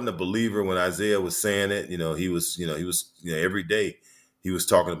I wasn't a believer when Isaiah was saying it. He was every day. he was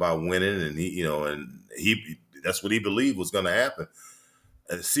talking about winning, and he that's what he believed was going to happen.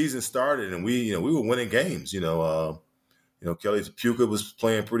 And the season started, and we were winning games. Kelly Puka was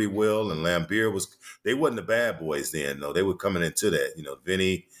playing pretty well, and Lambeer they wasn't the bad boys then, though. They were coming into that.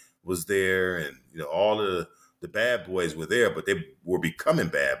 Vinny was there, and all of the bad boys were there, but they were becoming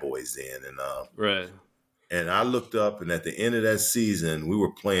bad boys then. And right. And I looked up, and at the end of that season, we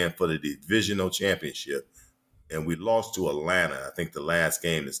were playing for the divisional championship, and we lost to Atlanta. I think the last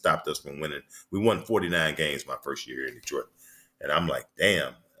game that stopped us from winning. We won 49 games my first year in Detroit, and I'm like,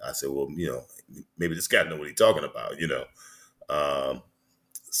 damn. I said, well, maybe this guy know what he's talking about,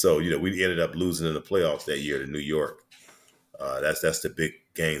 So, we ended up losing in the playoffs that year to New York. That's the big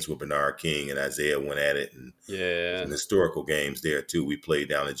games with Bernard King and Isaiah went at it, and some historical games there too. We played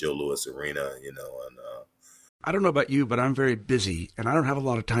down at Joe Louis Arena, and I don't know about you, but I'm very busy and I don't have a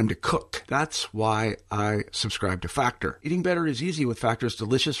lot of time to cook. That's why I subscribe to Factor. Eating better is easy with Factor's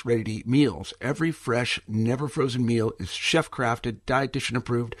delicious, ready-to-eat meals. Every fresh, never frozen meal is chef-crafted, dietitian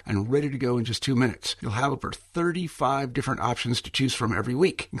approved, and ready to go in just 2 minutes. You'll have over 35 different options to choose from every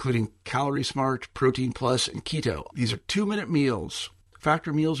week, including Calorie Smart, Protein Plus, and Keto. These are 2-minute meals.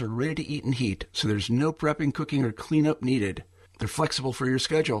 Factor meals are ready to eat and heat, so there's no prepping, cooking, or cleanup needed. They're flexible for your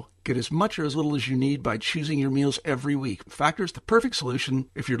schedule. Get as much or as little as you need by choosing your meals every week. Factor's the perfect solution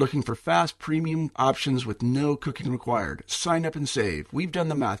if you're looking for fast, premium options with no cooking required. Sign up and save. We've done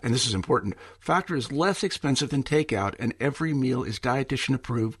the math, and this is important. Factor is less expensive than takeout, and every meal is dietitian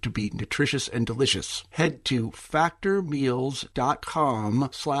approved to be nutritious and delicious. Head to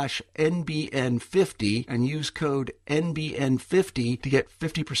factormeals.com/NBN50 and use code NBN50 to get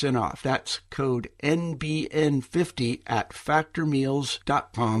 50% off. That's code NBN50 at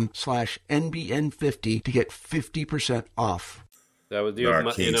factormeals.com/NBN50 to get 50% off. That was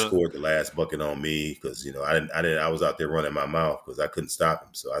King scored the last bucket on me because I was out there running my mouth because I couldn't stop him,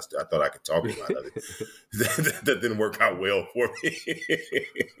 so I thought I could talk him out of it. that didn't work out well for me.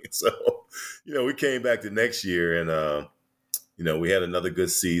 So we came back the next year, and we had another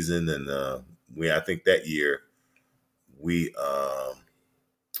good season, and I think that year we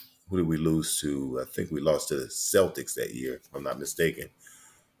who did we lose to? I think we lost to the Celtics that year, if I'm not mistaken.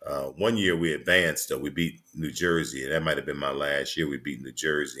 One year we advanced, though. We beat New Jersey, and that might have been my last year. We beat New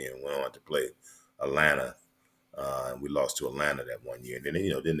Jersey and went on to play Atlanta. And we lost to Atlanta that one year. And then,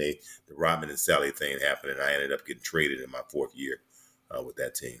 the Rodman and Sally thing happened, and I ended up getting traded in my 4th year with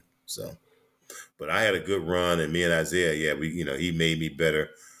that team. So, but I had a good run, and me and Isaiah, he made me better.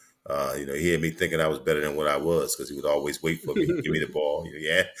 He had me thinking I was better than what I was because he would always wait for me to give me the ball.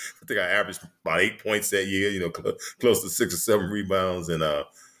 I think I averaged about 8 points that year, close to 6 or 7 rebounds. And,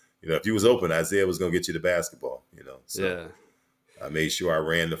 if you was open, Isaiah was going to get you the basketball, So yeah. I made sure I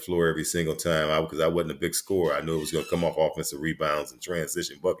ran the floor every single time because I wasn't a big scorer. I knew it was going to come off offensive rebounds and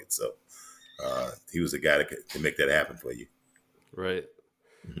transition buckets. So he was the guy that could make that happen for you. Right.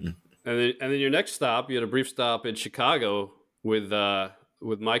 Mm-hmm. And then your next stop, you had a brief stop in Chicago with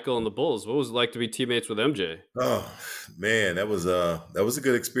Michael and the Bulls. What was it like to be teammates with MJ? Oh man, that was a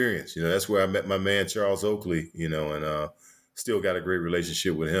good experience. That's where I met my man Charles Oakley. And still got a great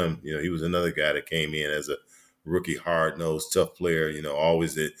relationship with him. He was another guy that came in as a rookie, hard-nosed, tough player.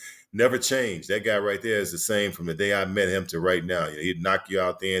 Always it never changed. That guy right there is the same from the day I met him to right now. He'd knock you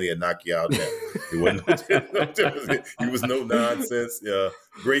out then, he'd knock you out then. He was no nonsense.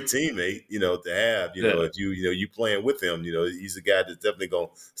 Great teammate, to have. If you playing with him, he's a guy that's definitely gonna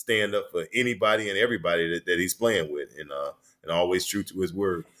stand up for anybody and everybody that he's playing with, and always true to his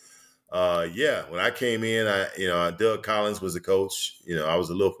word. When I came in, Doug Collins was the coach. I was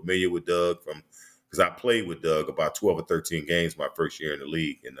a little familiar with Doug because I played with Doug about 12 or 13 games my first year in the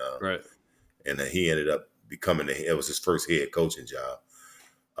league, and right. And he ended up becoming it was his first head coaching job.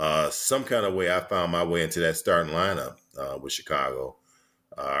 Some kind of way I found my way into that starting lineup with Chicago.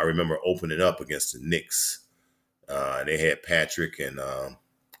 I remember opening up against the Knicks, and they had Patrick and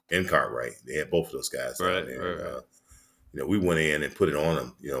Cartwright. They had both of those guys down there. Right. We went in and put it on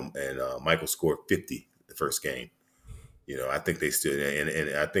them, and Michael scored 50 the first game. I think they still, and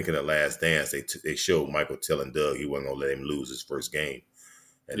I think in the last dance, they showed Michael telling Doug he wasn't going to let him lose his first game.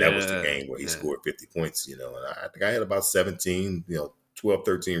 And that was the game where he scored 50 points, and I think I had about 17, 12,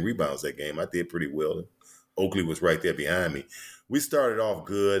 13 rebounds that game. I did pretty well. Oakley was right there behind me. We started off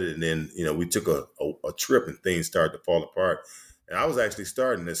good, and then, we took a trip and things started to fall apart. And I was actually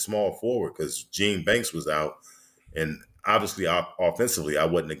starting as small forward because Gene Banks was out, and obviously, offensively, I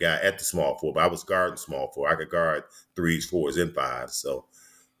wasn't the guy at the small forward, but I was guarding small forward. I could guard 3s, 4s, and 5s. So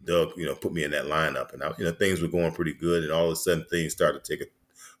Doug, put me in that lineup, and things were going pretty good. And all of a sudden, things started to take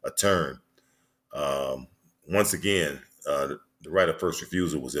a turn. Once again, the right of first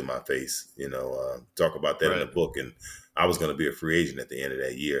refusal was in my face. Talk about that in the book, and I was going to be a free agent at the end of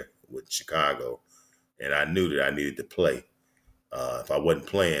that year with Chicago, and I knew that I needed to play. If I wasn't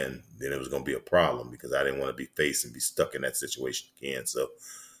playing, then it was going to be a problem because I didn't want to be faced and be stuck in that situation again. So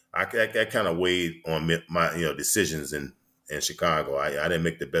I kind of weighed on my decisions in Chicago. I didn't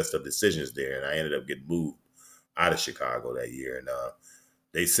make the best of decisions there, and I ended up getting moved out of Chicago that year. And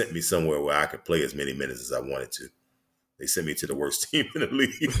they sent me somewhere where I could play as many minutes as I wanted to. They sent me to the worst team in the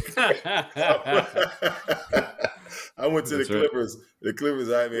league. I went to the Clippers. Right. The Clippers.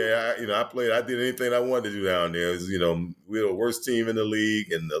 I played. I did anything I wanted to do down there. It was, we were the worst team in the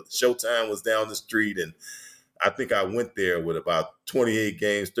league, and the showtime was down the street. And I think I went there with about 28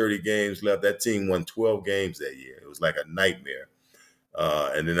 games, 30 games left. That team won 12 games that year. It was like a nightmare.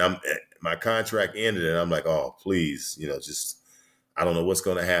 And then my contract ended, and I'm like, oh, please, just I don't know what's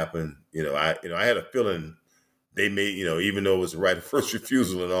going to happen. I had a feeling they made, even though it was the right of first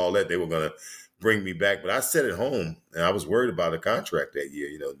refusal and all that, they were going to bring me back. But I sat at home, and I was worried about a contract that year.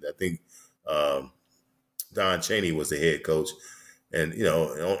 I think Don Chaney was the head coach. And,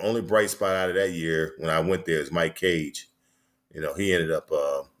 only bright spot out of that year when I went there is Mike Cage. He ended up,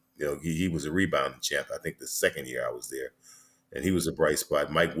 he was a rebounding champ, I think the second year I was there. And he was a bright spot.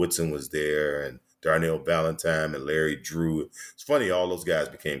 Mike Woodson was there, and Darnell Valentine and Larry Drew. It's funny, all those guys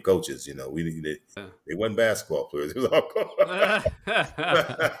became coaches. They weren't basketball players. It was all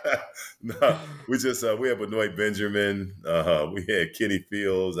no, we had Benoit Benjamin. We had Kenny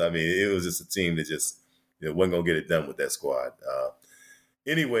Fields. I mean, it was just a team that just wasn't going to get it done with that squad.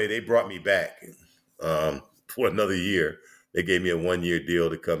 Anyway, they brought me back for another year. They gave me a 1-year deal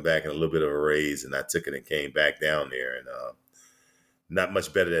to come back and a little bit of a raise, and I took it and came back down there. And not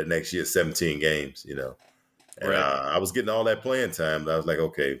much better that next year, 17 games, And right. I was getting all that playing time, but I was like,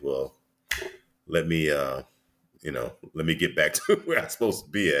 okay, well, let me get back to where I'm supposed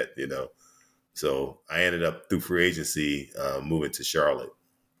to be at, So I ended up through free agency moving to Charlotte,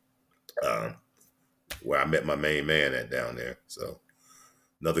 where I met my main man at down there. So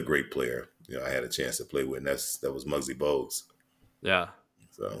another great player, I had a chance to play with, and that was Muggsy Bogues. Yeah.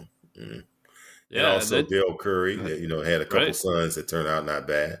 So. Mm. Yeah, and also Dale Curry, that, had a couple sons that turned out not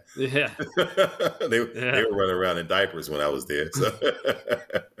bad. Yeah, they were running around in diapers when I was there. So.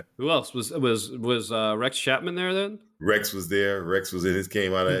 Who else was Rex Chapman there then? Rex was there. Rex was in. His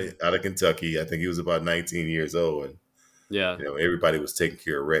came out of Kentucky. I think he was about 19 years old, and everybody was taking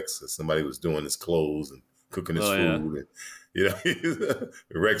care of Rex. Somebody was doing his clothes and cooking his food. And,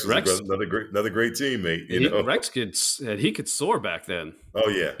 Rex was another great teammate. Rex could soar back then. Oh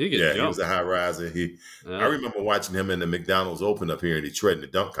yeah, he was a high riser. I remember watching him in the McDonald's Open up here in Detroit in the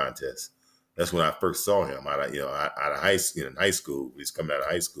dunk contest. That's when I first saw him out of high school. He's coming out of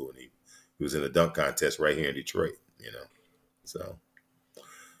high school, and he was in a dunk contest right here in Detroit. So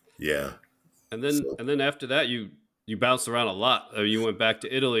yeah. And then after that, you bounced around a lot. You went back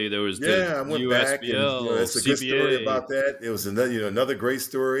to Italy. There was I went back. And, it's a good story about that. It was another great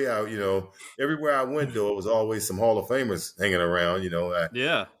story. Everywhere I went though, it was always some Hall of Famers hanging around.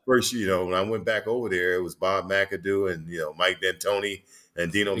 First, when I went back over there, it was Bob McAdoo and Mike D'Antoni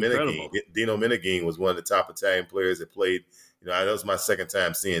and Dino Meneghin. Dino Meneghin was one of the top Italian players that played. That was my second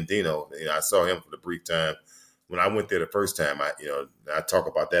time seeing Dino. I saw him for the brief time when I went there the first time. I talk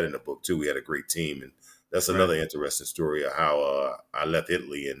about that in the book too. We had a great team, and that's another interesting story of how I left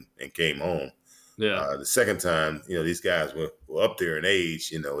Italy and came home. Yeah. The second time, these guys were up there in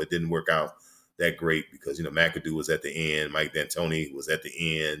age. It didn't work out that great because, McAdoo was at the end. Mike D'Antoni was at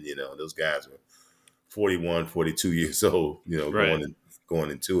the end. Those guys were 41, 42 years old,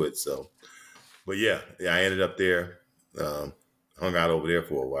 going into it. So, but I ended up there, hung out over there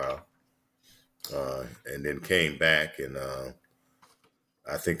for a while, and then came back. And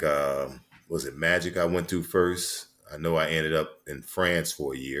I think was it Magic I went to first? I know I ended up in France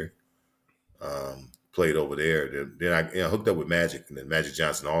for a year. Played over there. Then I hooked up with Magic and then Magic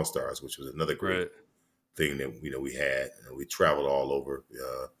Johnson All-Stars, which was another great thing that we had. We traveled all over.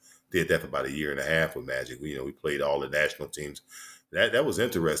 Did that for about a year and a half with Magic. We played all the national teams. That was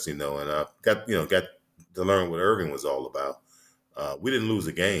interesting though, and got to learn what Irving was all about. We didn't lose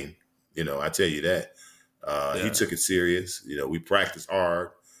a game. I tell you that. He took it serious. We practiced hard.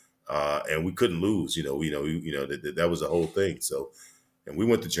 And we couldn't lose, that was the whole thing. So, and we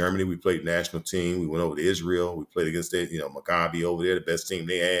went to Germany. We played national team. We went over to Israel. We played against Maccabi over there, the best team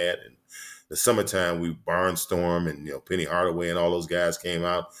they had. And the summertime, we barnstormed, and Penny Hardaway and all those guys came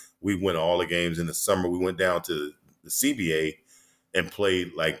out. We went all the games in the summer. We went down to the CBA and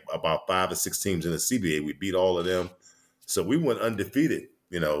played like about 5 or 6 teams in the CBA. We beat all of them, so we went undefeated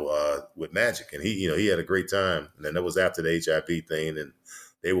with Magic, and he had a great time. And then that was after the HIV thing, and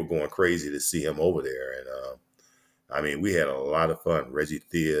they were going crazy to see him over there. And we had a lot of fun. Reggie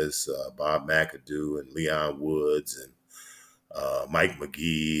Theus, Bob McAdoo, and Leon Woods, and Mike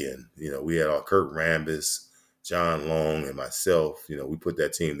McGee, and we had Kurt Rambis, John Long, and myself. We put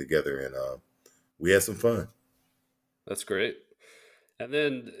that team together, and we had some fun. That's great. And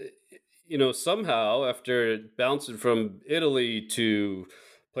then, somehow after bouncing from Italy to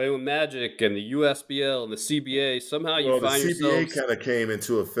playing with Magic and the USBL and the CBA, somehow you find yourself. The CBA kind of came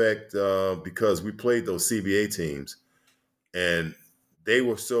into effect because we played those CBA teams, and they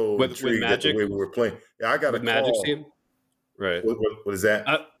were so intrigued at the way we were playing. Yeah, I got a call. Magic team? Right. What is that?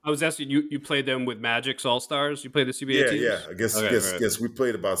 I was asking you played them with Magic's All-Stars? You played the CBA teams? Yeah. I guess we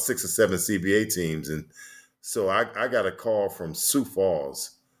played about 6 or 7 CBA teams. And so I got a call from Sioux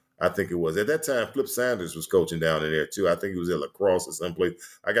Falls, I think it was. At that time, Flip Sanders was coaching down in there too. I think he was at La Crosse or someplace.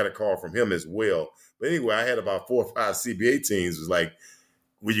 I got a call from him as well. But anyway, I had about 4 or 5 CBA teams. It was like,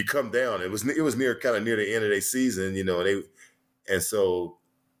 when you come down, it was near the end of their season, and so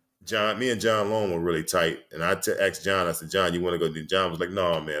me and John Long were really tight. And I asked John, I said, John, you want to go? And John was like,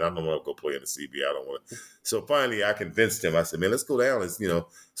 no, man, I don't want to go play in the CBA. I don't want to. So finally I convinced him. I said, man, let's go down. It's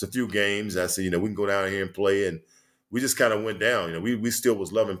a few games. I said, we can go down here and play. And we just kind of went down. We still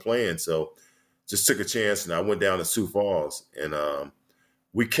was loving playing. So just took a chance. And I went down to Sioux Falls, and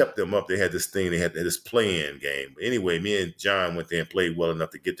we kept them up. They had this thing. They had this play-in game. But anyway, me and John went there and played well enough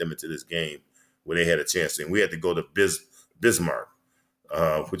to get them into this game where they had a chance. And we had to go to Bismarck,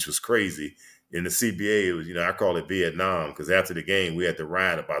 which was crazy. In the CBA, it was, I call it Vietnam, because after the game, we had to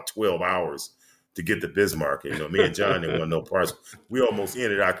ride about 12 hours to get to Bismarck. And, me and John didn't want no parts. We almost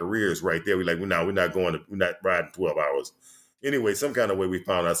ended our careers right there. We're like, we're not riding 12 hours. Anyway, some kind of way we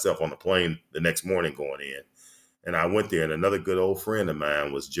found ourselves on the plane the next morning going in. And I went there, and another good old friend of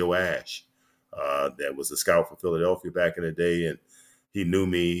mine was Joe Ash, that was a scout for Philadelphia back in the day. And he knew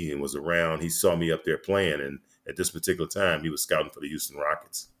me and was around. He saw me up there playing. And at this particular time, he was scouting for the Houston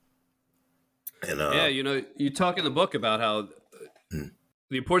Rockets. And you talk in the book about how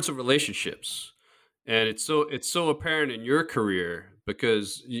the importance of relationships, and it's so apparent in your career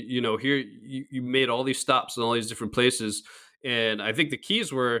because here you made all these stops in all these different places, and I think the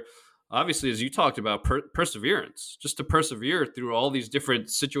keys were obviously, as you talked about, perseverance, just to persevere through all these different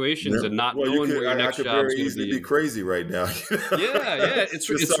situations and not knowing where your next job is going to be. Be crazy right now. Yeah, it's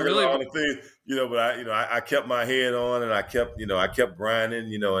really all the things, but I kept my head on, and I kept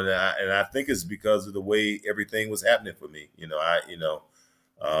grinding, and I think it's because of the way everything was happening for me.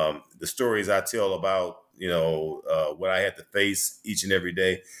 The stories I tell about, what I had to face each and every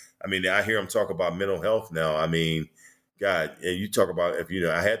day. I hear them talk about mental health now. God, and you talk about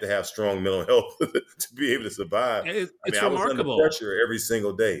I had to have strong mental health to be able to survive. It's I was remarkable. under pressure every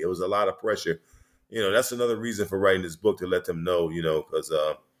single day. It was a lot of pressure. That's another reason for writing this book, to let them know, because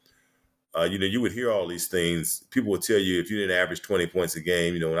you would hear all these things. People would tell you if you didn't average 20 points a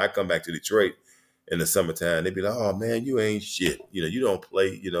game. When I come back to Detroit in the summertime, they'd be like, "Oh man, you ain't shit. You don't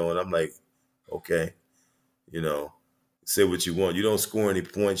play." And I'm like, "Okay, say what you want. You don't score any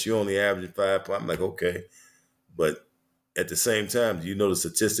points. You only average 5 points." I'm like, "Okay," but at the same time, do you know the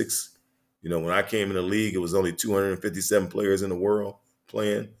statistics? When I came in the league, it was only 257 players in the world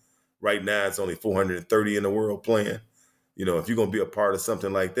playing. Right now, it's only 430 in the world playing. If you're going to be a part of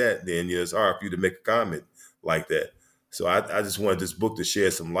something like that, then it's hard for you to make a comment like that. So I just wanted this book to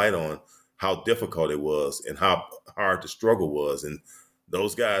shed some light on how difficult it was and how hard the struggle was. And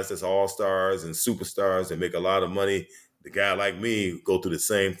those guys that's all-stars and superstars that make a lot of money, the guy like me go through the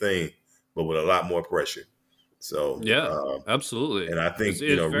same thing, but with a lot more pressure. So absolutely. And I think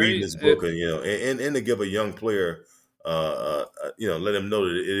reading this book, and to give a young player, let him know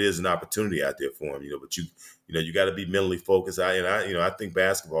that it is an opportunity out there for him. But you got to be mentally focused. I think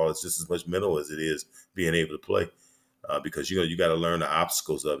basketball is just as much mental as it is being able to play, because you got to learn the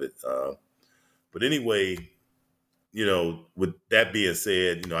obstacles of it. But anyway, with that being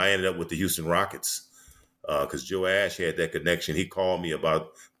said, I ended up with the Houston Rockets. Because Joe Ash had that connection. He called me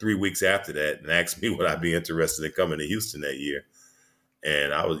about 3 weeks after that and asked me would I be interested in coming to Houston that year.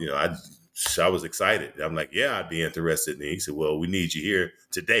 And I was, I was excited. I'm like, yeah, I'd be interested. And he said, well, we need you here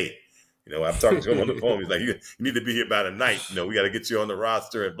today. I'm talking to him on the phone. He's like, you need to be here by the night. We got to get you on the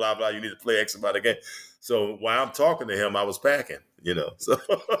roster and blah, blah. You need to play X amount of games. So while I'm talking to him, I was packing, So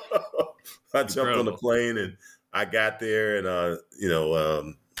I jumped on the plane and I got there and,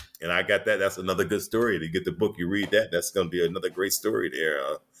 and I got that. That's another good story. To get the book, you read that. That's going to be another great story there,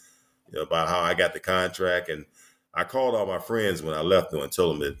 about how I got the contract. And I called all my friends when I left, though, and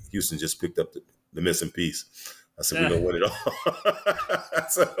told them that Houston just picked up the missing piece. I said, we're going to win it all.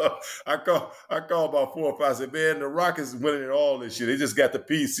 So I called about 4 or 5. I said, man, the Rockets winning it all this year. They just got the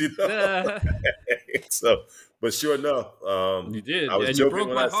piece, So, but sure enough, You did, I was and you joking broke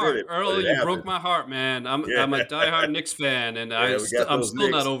when my I said heart, it. Earl. But it You broke happened. my heart, man. I'm Yeah. a diehard Knicks fan, and Yeah, we got I'm those still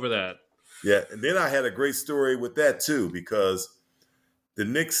Knicks. not over that. Yeah, and then I had a great story with that too, because the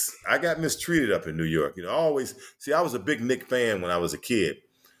Knicks, I got mistreated up in New York. I was a big Knicks fan when I was a kid.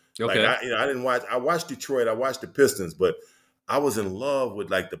 Okay. I watched Detroit, I watched the Pistons, but I was in love with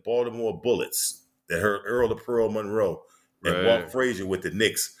like the Baltimore Bullets that heard Earl the Pearl Monroe and Right. Walt Frazier with the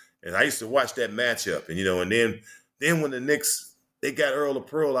Knicks. And I used to watch that matchup. And then when the Knicks, they got Earl the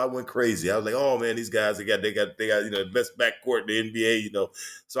Pearl, I went crazy. I was like, oh man, these guys, they got the best backcourt in the NBA,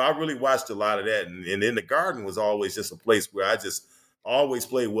 So I really watched a lot of that. And then the Garden was always just a place where I just always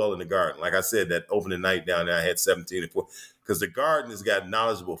played well in the Garden. Like I said, that opening night down there, I had 17 and 4. Because the Garden has got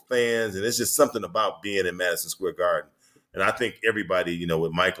knowledgeable fans, and it's just something about being in Madison Square Garden. And I think everybody,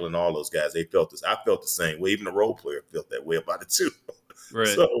 with Michael and all those guys, they felt this. I felt the same way. Even the role player felt that way about it too. Right.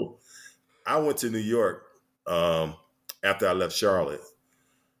 So I went to New York after I left Charlotte.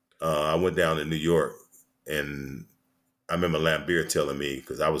 I went down to New York, and I remember Lambeer telling me,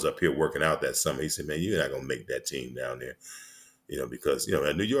 because I was up here working out that summer, he said, man, you're not going to make that team down there. Because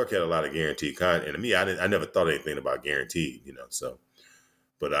New York had a lot of guaranteed contracts, and to me, I never thought anything about guaranteed, So,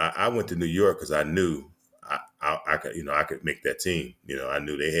 but I went to New York because I knew I could make that team. I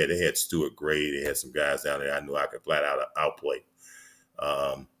knew they had Stuart Gray, they had some guys down there. I knew I could flat out outplay,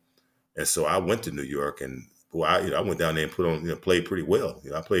 and so I went to New York, and boy, I went down there and put on, played pretty well.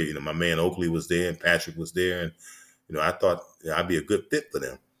 I played. My man Oakley was there, and Patrick was there, and I thought I'd be a good fit for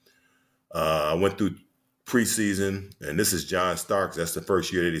them. I went through preseason, and this is John Starks. That's the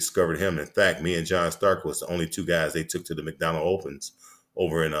first year they discovered him. In fact, me and John Stark was the only two guys they took to the McDonald Opens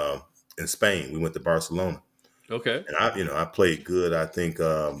over in Spain. We went to Barcelona. Okay. And I played good. I think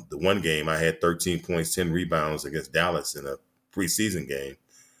the one game I had 13 points, 10 rebounds against Dallas in a preseason game.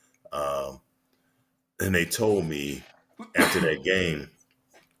 And they told me after that game,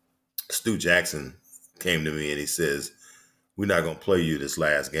 Stu Jackson came to me and he says, we're not going to play you this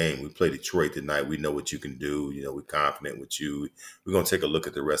last game. We play Detroit tonight. We know what you can do. We're confident with you. We're going to take a look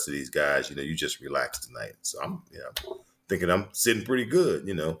at the rest of these guys. You just relax tonight. So I'm thinking I'm sitting pretty good,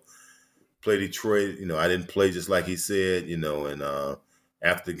 Play Detroit. I didn't play just like he said, and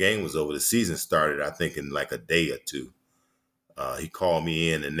after the game was over, the season started, I think, in like a day or two. He called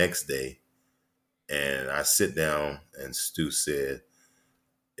me in the next day, and I sit down, and Stu said,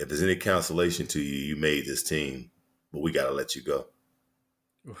 if there's any consolation to you, you made this team, but we got to let you go.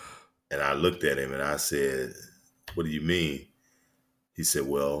 And I looked at him and I said, what do you mean? He said,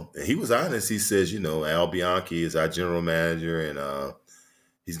 well, and he was honest. He says, Al Bianchi is our general manager, and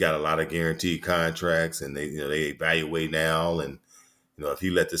he's got a lot of guaranteed contracts, and they evaluate now. And, if he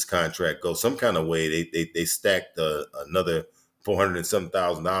let this contract go some kind of way, they stacked another $400,000 and some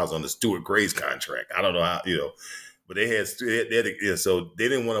on the Stuart Gray's contract. I don't know how, but they had so they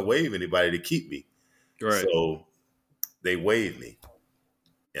didn't want to waive anybody to keep me. Right. So they waived me,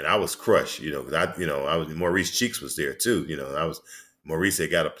 and I was crushed, because I was Maurice Cheeks was there too. Maurice had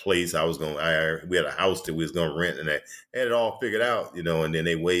got a place. We had a house that we was going to rent, and I had it all figured out, and then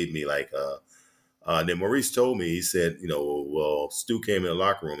they waived me and then Maurice told me, he said, well, Stu came in the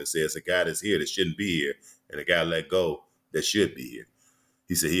locker room and said, it's a guy that's here that shouldn't be here, and a guy let go that should be here.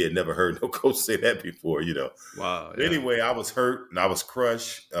 He said he had never heard no coach say that before, Wow. Yeah. Anyway, I was hurt and I was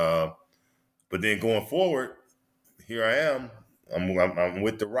crushed. But then going forward, here I am. I'm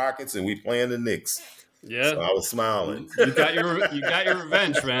with the Rockets, and we playing the Knicks. Yeah. So I was smiling. You got your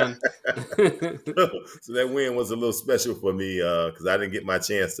revenge, man. So that win was a little special for me because I didn't get my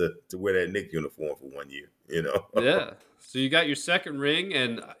chance to wear that Knicks uniform for 1 year. Yeah. So you got your second ring,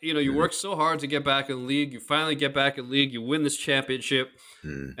 and you worked so hard to get back in the league. You finally get back in the league. You win this championship,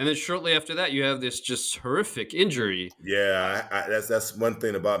 and then shortly after that, you have this just horrific injury. Yeah, that's one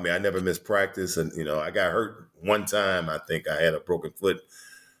thing about me. I never missed practice, and I got hurt one time. I think I had a broken foot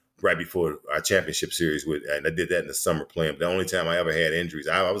right before our championship series, and I did that in the summer playing. But the only time I ever had injuries,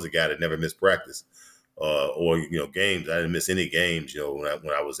 I was a guy that never missed practice or games. I didn't miss any games. When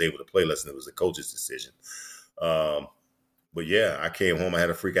I was able to play, less than it was a coach's decision. But yeah, I came home. I had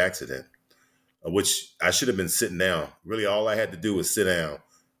a freak accident, which I should have been sitting down. Really, all I had to do was sit down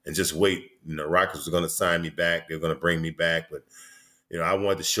and just wait. Rockets were going to sign me back. They were going to bring me back. But, I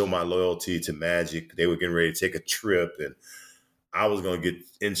wanted to show my loyalty to Magic. They were getting ready to take a trip, and I was going to get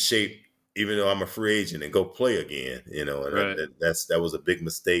in shape, even though I'm a free agent, and go play again. And right. that was a big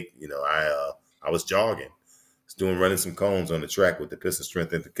mistake. I was jogging, running some cones on the track with the Pistons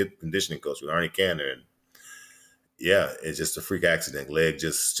strength and conditioning coach with Arnie Cantor, and yeah, it's just a freak accident. Leg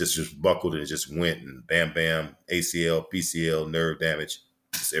just buckled and it just went and bam, bam, ACL, PCL, nerve damage,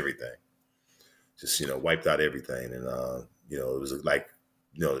 just everything. Just, wiped out everything. And, it was like,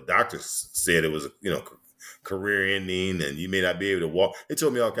 the doctors said it was, career ending and you may not be able to walk. They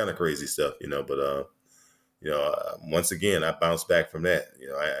told me all kind of crazy stuff, but, once again, I bounced back from that.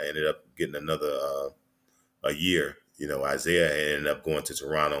 I ended up getting another a year. Isaiah had ended up going to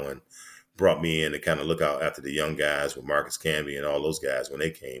Toronto and brought me in to kind of look out after the young guys with Marcus Camby and all those guys when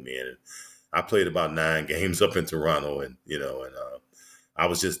they came in. And I played about 9 games up in Toronto, and I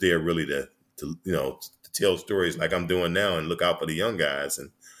was just there really to tell stories like I'm doing now and look out for the young guys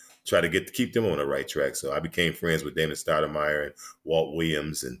and try to keep them on the right track. So I became friends with Damon Stoudemire and Walt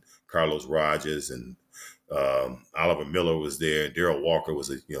Williams and Carlos Rogers, and Oliver Miller was there, and Darrell Walker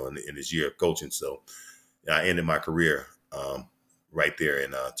was in his year of coaching. So I ended my career right there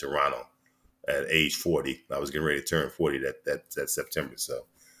in Toronto at age 40. I was getting ready to turn 40 that September. So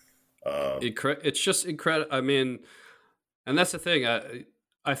it's just incredible. I mean, and that's the thing.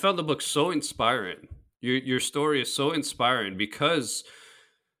 I found the book so inspiring. Your story is so inspiring because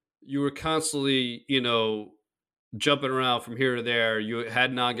you were constantly, jumping around from here to there. You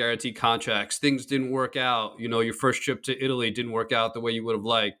had non-guaranteed contracts. Things didn't work out. Your first trip to Italy didn't work out the way you would have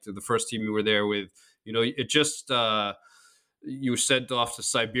liked. The first team you were there with, it just, you were sent off to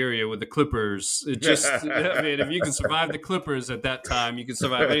Siberia with the Clippers. It just, I mean, if you can survive the Clippers at that time, you can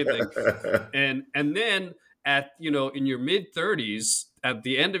survive anything. And then at, in your mid-30s, at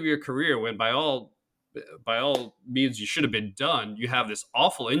the end of your career, when by all means you should have been done, you have this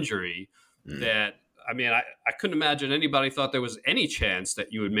awful injury that, I mean, I couldn't imagine anybody thought there was any chance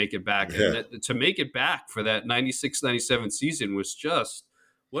that you would make it back. Yeah. And to make it back for that 96-97 season was just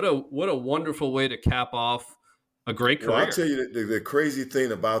what a wonderful way to cap off a great career. Well, I'll tell you the crazy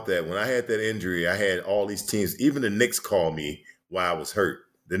thing about that. When I had that injury, I had all these teams, even the Knicks called me while I was hurt.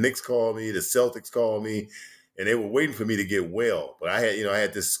 The Knicks called me, the Celtics called me, and they were waiting for me to get well. But I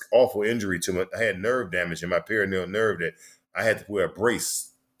had this awful injury I had nerve damage in my peroneal nerve that I had to wear a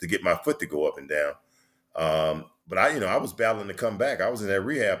brace to get my foot to go up and down. But I was battling to come back. I was in that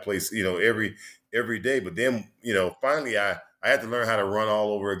rehab place, every day. But then, finally I had to learn how to run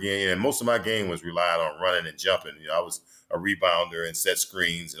all over again. And most of my game was relied on running and jumping. I was a rebounder and set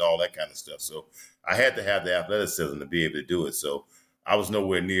screens and all that kind of stuff. So I had to have the athleticism to be able to do it. So I was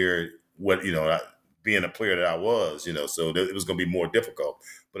nowhere near what, being a player that I was, so it was going to be more difficult.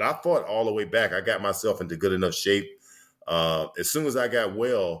 But I fought all the way back. I got myself into good enough shape. As soon as I got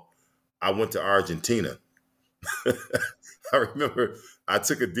well, I went to Argentina. I remember I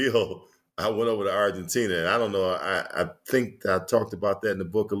took a deal. I went over to Argentina, and I don't know. I think I talked about that in the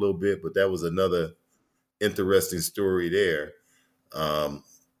book a little bit, but that was another interesting story there. I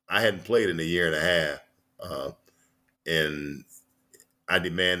hadn't played in a year and a half, and I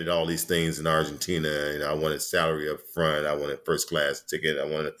demanded all these things in Argentina. I wanted salary up front. I wanted first class ticket. I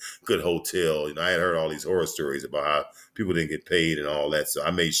wanted a good hotel. I had heard all these horror stories about how people didn't get paid and all that. So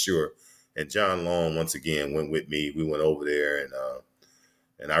I made sure. And John Long, once again, went with me. We went over there,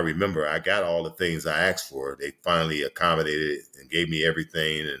 and I remember I got all the things I asked for. They finally accommodated it and gave me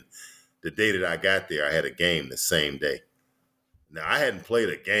everything. And the day that I got there, I had a game the same day. Now, I hadn't played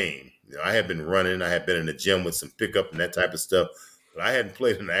a game. I had been running. I had been in the gym with some pickup and that type of stuff. But I hadn't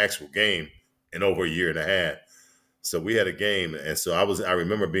played an actual game in over a year and a half. So we had a game. And so I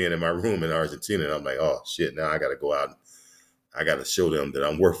remember being in my room in Argentina, and I'm like, oh, shit, now I got to go out and I got to show them that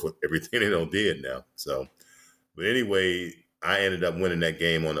I'm worth everything they did now. So, but anyway, I ended up winning that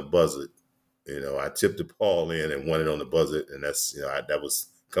game on the buzzer. I tipped the ball in and won it on the buzzer. And that's, that was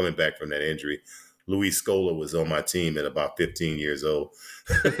coming back from that injury. Luis Scola was on my team at about 15 years old.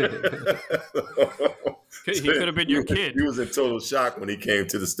 He could have been your kid. He was in total shock when he came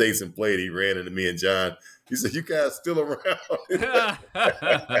to the States and played. He ran into me and John. He said, "You guys still around?"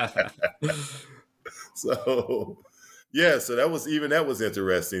 So, yeah. So that was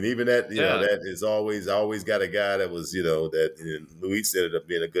interesting. Even that, that is always, I always got a guy that was, that Luis ended up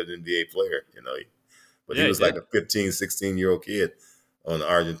being a good NBA player, but he was like a 15, 16-year-old kid on the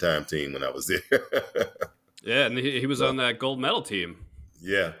Argentine team when I was there. Yeah, and he was on that gold medal team.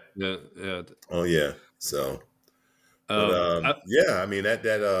 Yeah. Yeah. Oh yeah. So, I mean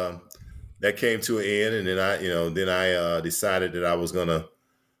that came to an end, and then I decided that I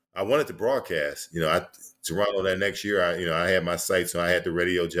wanted to broadcast. Toronto that next year, I had my site, so I had the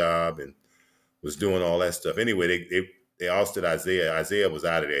radio job and was doing all that stuff. Anyway, they ousted Isaiah. Isaiah was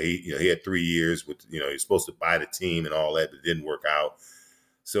out of there. He had 3 years with, he was supposed to buy the team and all that, but it didn't work out.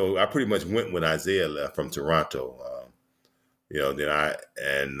 So I pretty much went when Isaiah left from Toronto.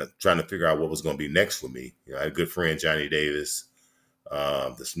 and trying to figure out what was going to be next for me. I had a good friend, Johnny Davis.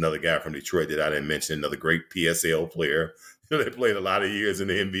 There's another guy from Detroit that I didn't mention, another great PSL player. They played a lot of years in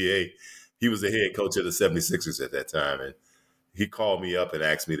the NBA. He was the head coach of the 76ers at that time. And he called me up and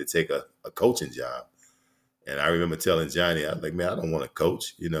asked me to take a coaching job. And I remember telling Johnny, I was like, man, I don't want to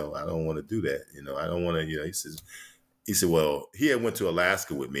coach. I don't want to do that. I don't want to, he said, well, he had went to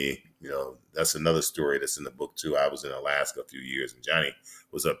Alaska with me. That's another story that's in the book too. I was in Alaska a few years and Johnny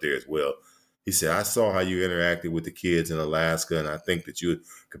was up there as well. He said, I saw how you interacted with the kids in Alaska, and I think that you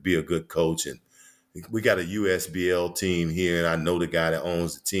could be a good coach. And we got a USBL team here, and I know the guy that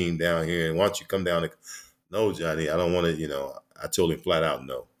owns the team down here. And why don't you come down? No, Johnny, I don't want to, I told him flat out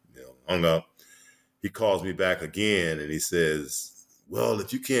no. Hung up. He calls me back again, and he says, well,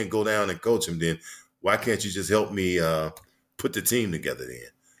 if you can't go down and coach him, then why can't you just help me put the team together then?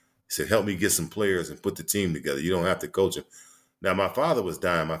 He said, help me get some players and put the team together. You don't have to coach him. Now, my father was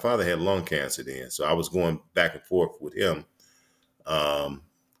dying. My father had lung cancer then, so I was going back and forth with him.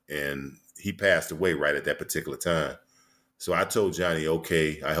 And he passed away right at that particular time. So I told Johnny,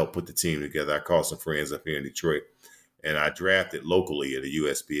 okay, I helped put the team together. I called some friends up here in Detroit, and I drafted locally at the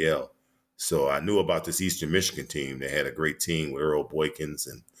USBL. So I knew about this Eastern Michigan team. They had a great team with Earl Boykins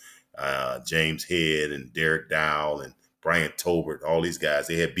and James Head and Derek Dowell and Brian Tolbert, all these guys.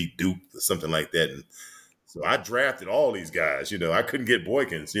 They had beat Duke or something like that. And so I drafted all these guys. I couldn't get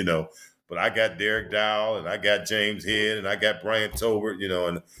Boykins, but I got Derek Dowell and I got James Head and I got Brian Tolbert,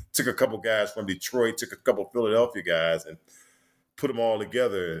 and took a couple guys from Detroit, took a couple Philadelphia guys and put them all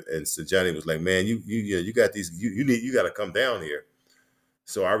together. And so Johnny was like, man, you got these, you got to come down here.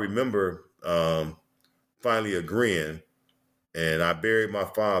 So I remember finally agreeing, and I buried my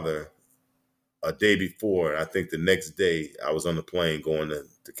father a day before. And I think the next day I was on the plane going to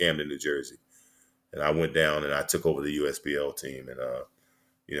Camden, New Jersey. And I went down and I took over the USBL team. And,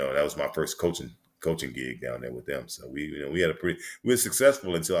 that was my first coaching gig down there with them. So we were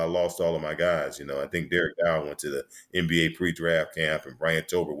successful until I lost all of my guys. I think Derek Dowell went to the NBA pre-draft camp, and Brian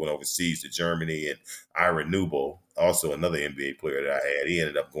Tolbert went overseas to Germany, and Ira Newbo, also another NBA player that I had, he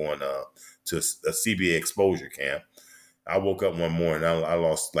ended up going to a CBA exposure camp. I woke up one morning, I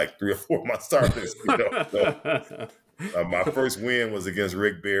lost like 3 or 4 of my starters. My first win was against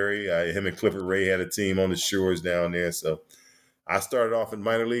Rick Barry. Him and Clifford Ray had a team on the shores down there. So I started off in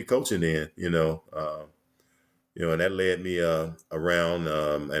minor league coaching then, and that led me around.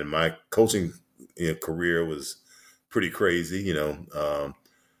 And my coaching career was pretty crazy.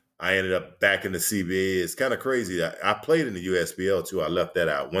 I ended up back in the CBA. It's kind of crazy. I played in the USBL too. I left that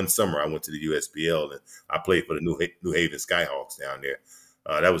out. One summer I went to the USBL and I played for the New Haven Skyhawks down there.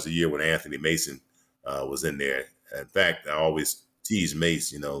 That was the year when Anthony Mason was in there. In fact, I always tease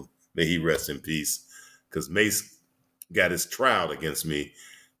Mace, may he rest in peace, because Mace got his trial against me.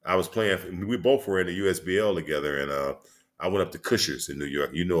 I was playing, we both were in the USBL together, and I went up to Cushers in New York.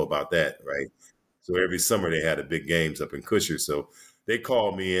 You know about that, right? So every summer they had the big games up in Cushers. So they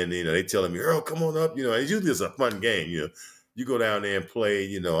called me in, they telling me, Earl, come on up. And usually it's a fun game. You go down there and play,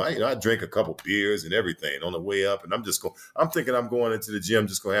 I drink a couple beers and everything on the way up. And I'm thinking I'm going into the gym,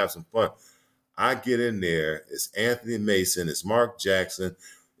 just going to have some fun. I get in there, it's Anthony Mason, it's Mark Jackson,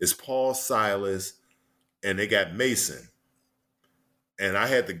 it's Paul Silas, and they got Mason. And I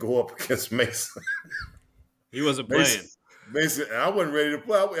had to go up against Mason. He wasn't playing. Mason, and I wasn't ready to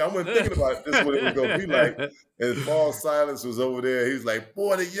play. I wasn't thinking about this, what it was going to be like. And Paul Silas was over there. He was like,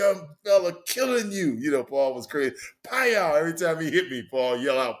 boy, the young fella killing you. Paul was crazy. Pow! Every time he hit me, Paul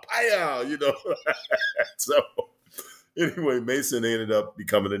yell out, pow! So anyway, Mason ended up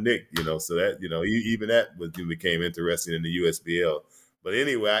becoming a Knick, so that, even that became interesting in the USBL. But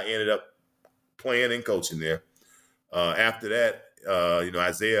anyway, I ended up playing and coaching there. After that,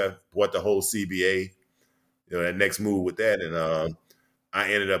 Isaiah bought the whole CBA, that next move with that. And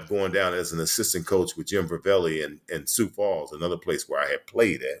I ended up going down as an assistant coach with Jim Vervelli in Sioux Falls, another place where I had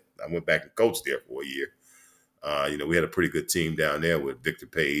played at. I went back and coached there for a year. We had a pretty good team down there with Victor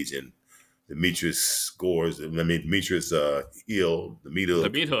Page and Demetrius Gores. Demetrius Hill, the meat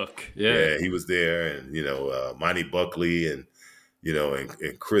hook. Yeah, he was there. And, Monty Buckley and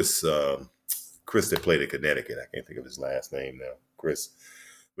Chris that played at Connecticut. I can't think of his last name now. Chris.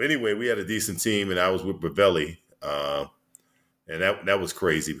 But anyway, we had a decent team, and I was with Vervelli. And that was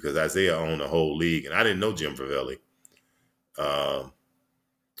crazy because Isaiah owned the whole league, and I didn't know Jim Vervelli. I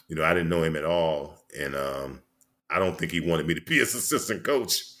didn't know him at all, and I don't think he wanted me to be his assistant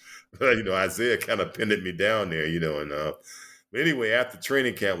coach. Isaiah kind of pinned me down there, but anyway, after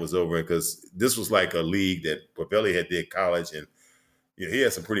training camp was over, because this was like a league that Vervelli had did college, and he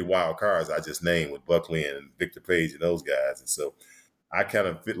had some pretty wild cards I just named with Buckley and Victor Page and those guys. And so I kind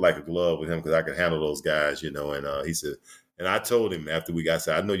of fit like a glove with him because I could handle those guys, And he said, and I told him after we got,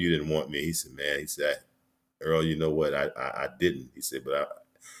 I know you didn't want me. He said, man, Earl, you know what? I didn't. He said,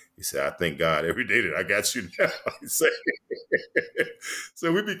 he said, I thank God every day that I got you now. He said,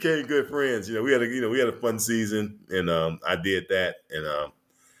 so we became good friends. We had a fun season, and I did that. And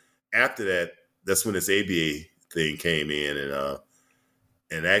after that, that's when this ABA thing came in,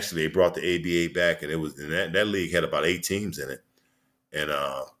 and actually they brought the ABA back, and that league had about 8 teams in it. And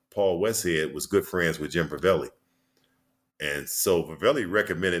Paul Westhead was good friends with Jim Vervelli. And so Vervelli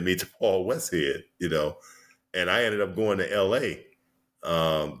recommended me to Paul Westhead, and I ended up going to L.A.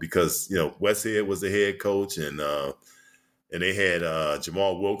 Because, Westhead was the head coach, and they had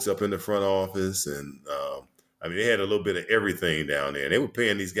Jamal Wilkes up in the front office. And, they had a little bit of everything down there. And they were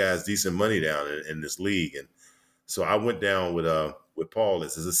paying these guys decent money down in this league. And so I went down with Paul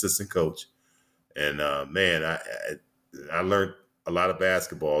as his assistant coach. And, man, I learned a lot of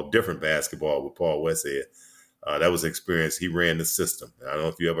different basketball with Paul Westhead. That was an experience. He ran the system. I don't know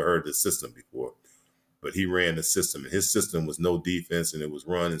if you ever heard the system before, but he ran the system. And his system was no defense, and it was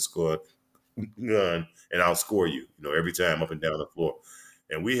run and score, gun, and outscore you, every time up and down the floor.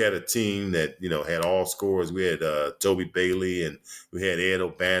 And we had a team that, had all scorers. We had Toby Bailey, and we had Ed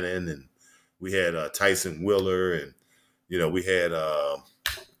O'Bannon, and we had Tyson Willer, and, we had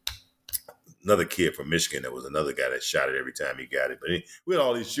another kid from Michigan that was another guy that shot it every time he got it. But we had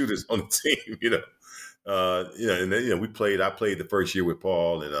all these shooters on the team, and then, I played the first year with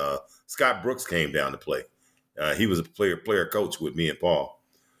Paul, and Scott Brooks came down to play. He was a player coach with me and Paul.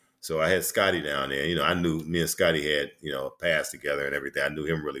 So I had Scotty down there. I knew me and Scotty had, a pass together and everything. I knew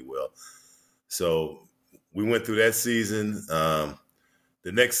him really well. So we went through that season.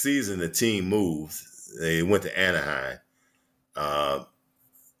 The next season, the team moved. They went to Anaheim.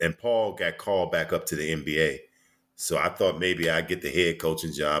 And Paul got called back up to the NBA. So I thought maybe I'd get the head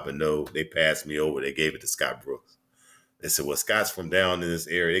coaching job, and no, they passed me over. They gave it to Scott Brooks. They said, well, Scott's from down in this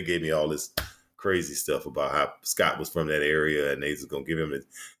area. They gave me all this crazy stuff about how Scott was from that area, and they was going to give him it.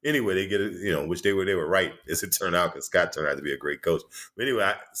 Anyway, they get it, which they were right, as it turned out, because Scott turned out to be a great coach. But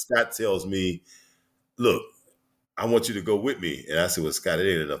anyway, Scott tells me, look, I want you to go with me. And I said, well, Scott,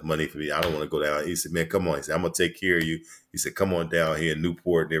 it ain't enough money for me. I don't want to go down. He said, man, come on. He said, I'm going to take care of you. He said, come on down here in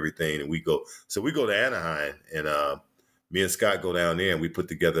Newport and everything. And we go. So we go to Anaheim, and me and Scott go down there, and we put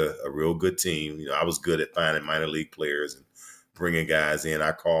together a real good team. I was good at finding minor league players and bringing guys in.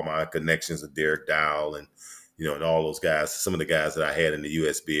 I call my connections with Derek Dowell and, and all those guys. Some of the guys that I had in the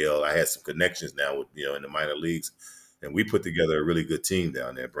USBL, I had some connections now with, in the minor leagues. And we put together a really good team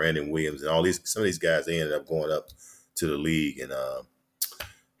down there. Brandon Williams and some of these guys, they ended up going up to the league. And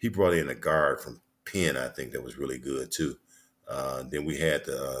he brought in a guard from Penn, I think, that was really good too. Then we had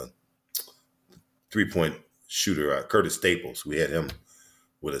the 3-point shooter, Curtis Staples. We had him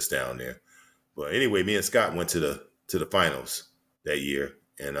with us down there. But anyway, me and Scott went to the finals that year,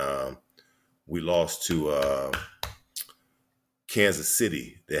 and we lost to Kansas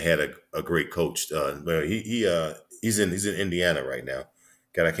City. That had a great coach. He's in Indiana right now.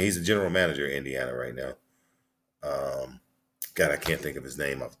 He's a general manager in Indiana right now. I can't think of his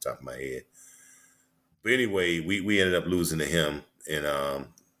name off the top of my head. But anyway, we ended up losing to him, and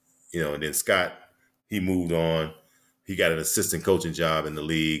and then Scott, he moved on. He got an assistant coaching job in the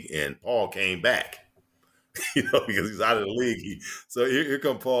league, and Paul came back. Because he's out of the league. So here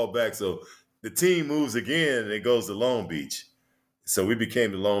come Paul back. So the team moves again, and it goes to Long Beach. So we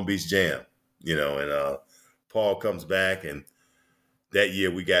became the Long Beach Jam, and Paul comes back, and that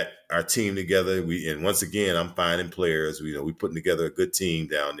year we got our team together. And once again, I'm finding players. We putting together a good team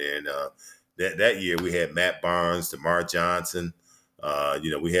down there. And that year we had Matt Barnes, DeMar Johnson.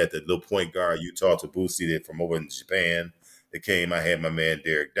 We had the little point guard Utah Tabusi from over in Japan. That came. I had my man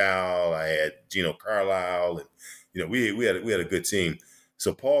Derek Dowell. I had Gino Carlisle, and we had a good team.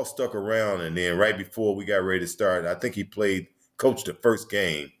 So Paul stuck around, and then right before we got ready to start, I think he coached the first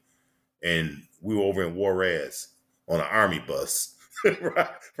game, and we were over in Juarez on an Army bus,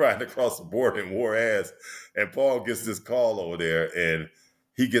 riding across the border in Juarez, and Paul gets this call over there, and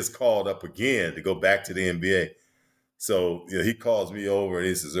he gets called up again to go back to the NBA. So he calls me over, and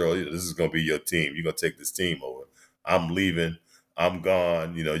he says, Earl, this is going to be your team. You're going to take this team over. I'm leaving. I'm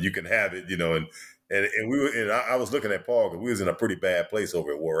gone. You can have it. And we were. And I was looking at Paul because we was in a pretty bad place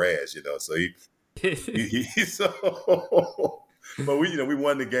over at Juarez. So but we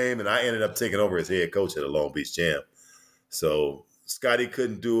won the game, and I ended up taking over as head coach at the Long Beach Jam. So Scotty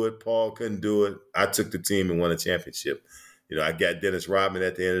couldn't do it. Paul couldn't do it. I took the team and won a championship. I got Dennis Rodman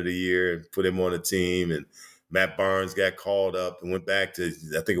at the end of the year and put him on the team, and Matt Barnes got called up and went back to,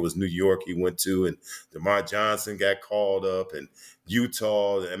 I think it was New York he went to, and DeMar Johnson got called up, and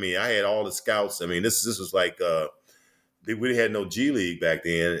Utah. I mean, I had all the scouts. I mean, this was like we really had no G League back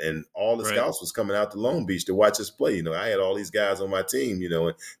then, and all the scouts was coming out to Long Beach to watch us play. You know, I had all these guys on my team, you know,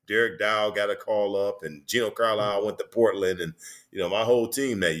 and Derek Dow got a call up, and Gino Carlisle went to Portland, and, you know, my whole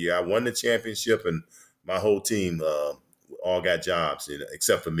team that year, I won the championship, and my whole team all got jobs, you know,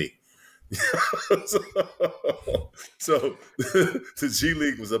 except for me. so the G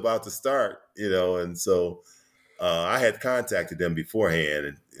League was about to start, you know, and so I had contacted them beforehand,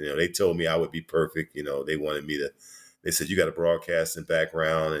 and, you know, they told me I would be perfect. You know, they wanted me to, they said, you got a broadcasting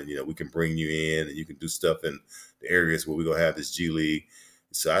background, and, you know, we can bring you in and you can do stuff in the areas where we're going to have this G League.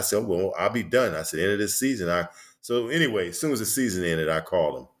 So I said, well, I'll be done. I said, end of this season. So anyway, as soon as the season ended, I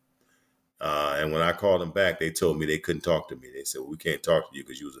called them. And when I called them back, they told me they couldn't talk to me. They said, well, we can't talk to you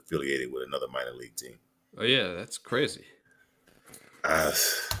because you was affiliated with another minor league team. Oh, yeah, that's crazy.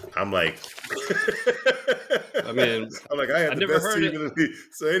 I'm like, I mean, I had the best team in the league.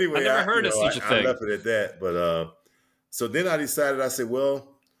 So anyway, I never heard of such a thing. I left it at that. But so then I decided, I said,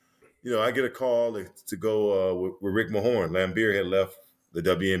 well, you know, I get a call to go with Rick Mahorn. Lambeer had left the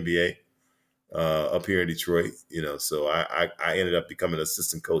WNBA up here in Detroit, you know, so I ended up becoming an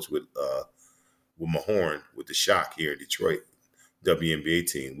assistant coach with Mahorn with the Shock here in Detroit, WNBA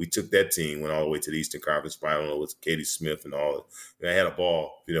team. We took that team, went all the way to the Eastern Conference Final with Katie Smith and all. And I had a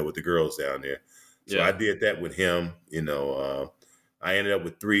ball, you know, with the girls down there. So I did that with him, you know. I ended up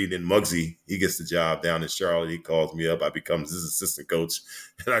with 3. Then Muggsy, he gets the job down in Charlotte. He calls me up. I become his assistant coach,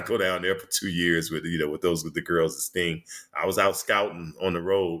 and I go down there for 2 years with, you know, with the girls at Sting. I was out scouting on the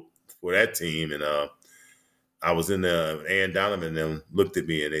road for that team, and I was in the Ann Donovan and them looked at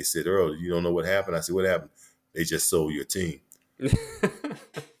me and they said, Earl, you don't know what happened? I said, what happened? They just sold your team.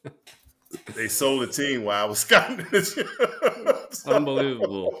 They sold the team while I was scouting.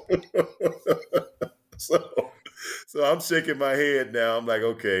 Unbelievable. So I'm shaking my head now. I'm like,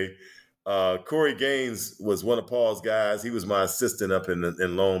 okay. Corey Gaines was one of Paul's guys. He was my assistant up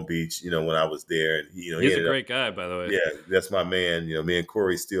in Long Beach, you know, when I was there. And you know, he's a great guy, by the way. Yeah, that's my man. You know, me and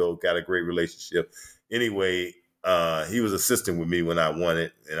Corey still got a great relationship. Anyway, he was assistant with me when I won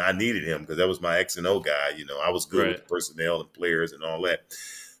it, and I needed him because that was my X and O guy. You know, I was good with the personnel and players and all that.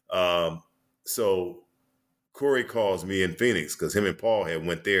 So Corey calls me in Phoenix because him and Paul had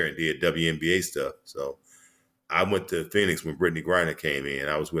went there and did WNBA stuff. So I went to Phoenix when Brittany Griner came in.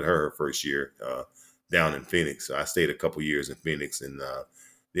 I was with her first year down in Phoenix. So I stayed a couple years in Phoenix, and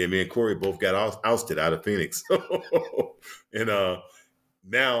then me and Corey both got ousted out of Phoenix. And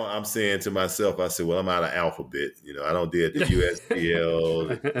now I'm saying to myself, I said, well, I'm out of alphabet. You know, I don't did the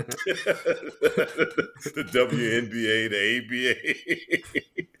USPL, the WNBA, the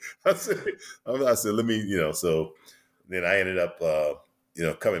ABA. I said, let me, you know, so then I ended up, you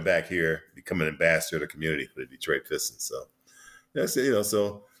know, coming back here, becoming an ambassador to the community for the Detroit Pistons. So that's it, you know,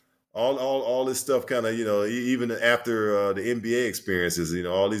 so all this stuff kind of, you know, even after the NBA experiences, you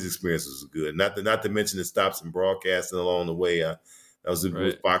know, all these experiences were good. Not to mention the stops in broadcasting along the way. I was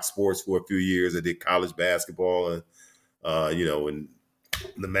with Fox Sports for a few years. I did college basketball and, you know, and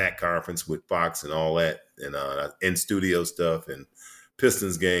the MAC conference with Fox and all that, and in studio stuff and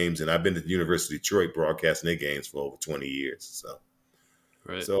Pistons games. And I've been to the University of Detroit broadcasting their games for over 20 years. So,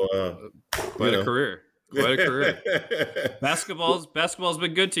 quite a career. Quite a career. Basketball's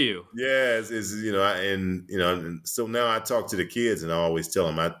been good to you. Yeah, it's you know, and so now I talk to the kids and I always tell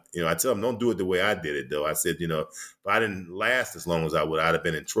them, I tell them, don't do it the way I did it though. I said, you know, if I didn't last as long as I would, I'd have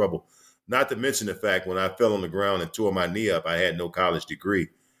been in trouble. Not to mention the fact when I fell on the ground and tore my knee up, I had no college degree.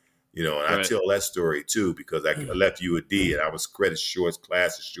 You know, and I tell that story too because I left UAD and I was credit short,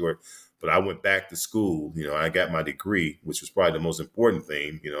 classes short. But I went back to school, you know, I got my degree, which was probably the most important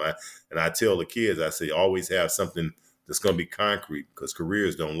thing, you know. And I tell the kids, I say, always have something that's going to be concrete because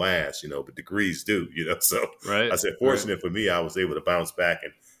careers don't last, you know, but degrees do, you know. So I said, fortunate for me, I was able to bounce back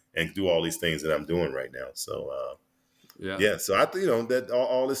and do all these things that I'm doing right now. So, so I think, you know, that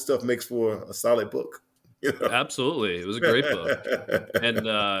all this stuff makes for a solid book. You know? Absolutely. It was a great book. And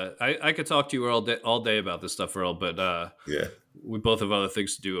I could talk to you all day about this stuff, Earl, but we both have other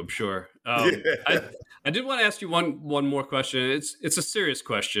things to do, I'm sure. I did want to ask you one more question. It's a serious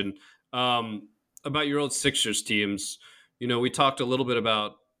question about your old Sixers teams. You know, we talked a little bit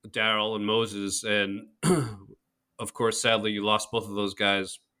about Darryl and Moses, and of course, sadly, you lost both of those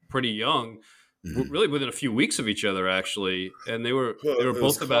guys pretty young, really within a few weeks of each other, actually. And they were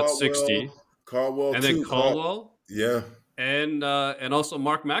both about 60. Caldwell, and then Caldwell, and also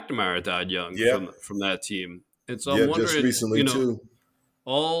Mark McNamara died young from that team, and so I'm wondering, just recently too.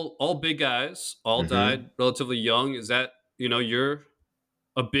 all big guys, all Mm-hmm. died relatively young. Is that, you're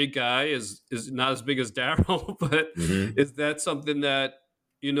a big guy, is not as big as Daryl, but Mm-hmm. is that something that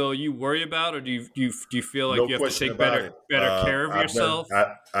you worry about, or do you feel like No you have to question take about better it. better care of I've done. yourself?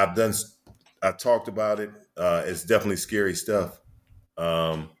 I've done. I talked about it. It's definitely scary stuff.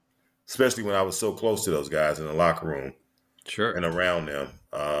 Um, Especially when I was so close to those guys in the locker room Sure. and around them.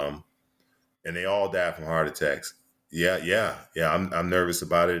 And they all died from heart attacks. Yeah. I'm nervous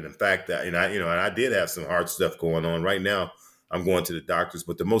about it. In fact, and I did have some hard stuff going on. Right now, I'm going to the doctors,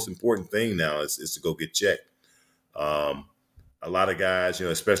 but the most important thing now is to go get checked. Um, a lot of guys,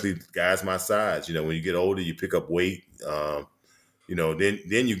 especially guys my size, when you get older, you pick up weight. Then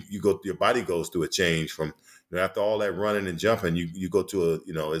you go, your body goes through a change from, after all that running and jumping, you go to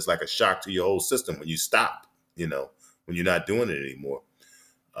it's like a shock to your whole system when you stop, when you're not doing it anymore.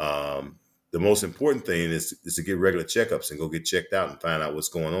 The most important thing is to get regular checkups and go get checked out and find out what's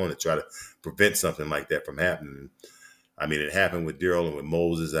going on and try to prevent something like that from happening. I mean, it happened with Daryl and with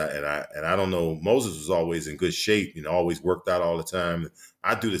Moses, and I don't know. Moses was always in good shape, always worked out all the time.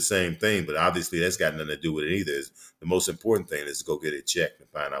 I do the same thing, but obviously that's got nothing to do with it either. The most important thing is to go get it checked and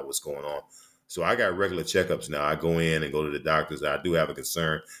find out what's going on. So I got regular checkups now. I go in and go to the doctors. I do have a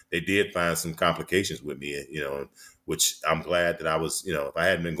concern. They did find some complications with me, which I'm glad that I was, if I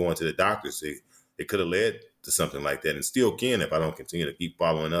hadn't been going to the doctors, it could have led to something like that, and still can if I don't continue to keep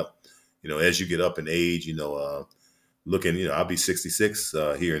following up. As you get up in age, looking, I'll be 66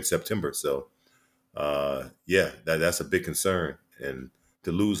 here in September. So, that's a big concern. And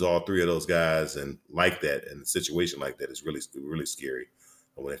to lose all three of those guys and like that, and a situation like that is really, really scary.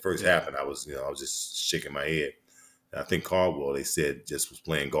 But when it first happened, I was just shaking my head. And I think Caldwell, they said, just was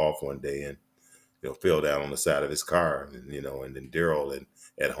playing golf one day and, fell down on the side of his car, and then Daryl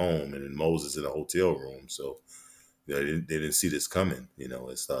at home, and then Moses in a hotel room. So, they didn't see this coming.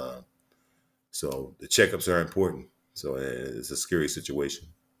 It's so the checkups are important. So it's a scary situation.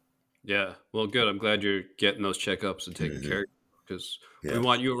 Yeah. Well, good. I'm glad you're getting those checkups and taking care of you, because we Yeah.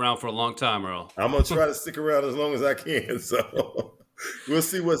 want you around for a long time, Earl. I'm going to try to stick around as long as I can. So we'll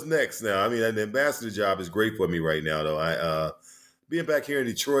see what's next now. I mean, the ambassador job is great for me right now, though. I being back here in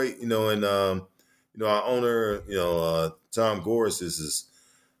Detroit, and our owner, Tom Goris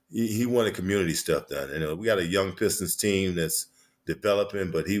he wanted community stuff done. We got a young Pistons team that's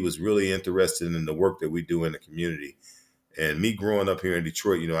developing, but he was really interested in the work that we do in the community. And me growing up here in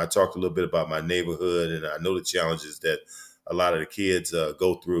Detroit, I talked a little bit about my neighborhood, and I know the challenges that a lot of the kids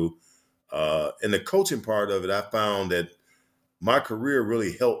go through. And the coaching part of it, I found that my career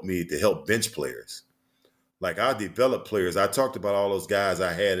really helped me to help bench players. Like, I developed players. I talked about all those guys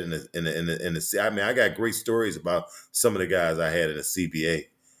I had in the. I mean, I got great stories about some of the guys I had in the CBA.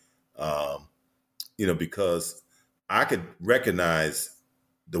 Because I could recognize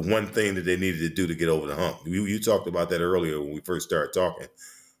the one thing that they needed to do to get over the hump. You talked about that earlier when we first started talking.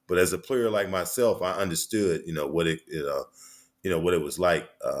 But as a player like myself, I understood, what it was like.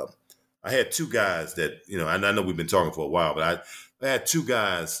 I had two guys that, and I know we've been talking for a while, but I had two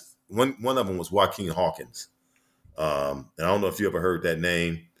guys. One of them was Joaquin Hawkins. And I don't know if you ever heard that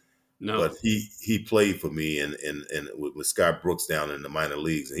name. No. But he played for me and with Scott Brooks down in the minor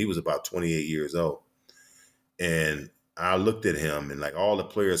leagues, and he was about 28 years old. And I looked at him, and like all the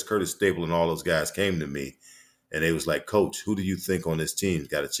players, Curtis Staple and all those guys came to me, and they was like, "Coach, who do you think on this team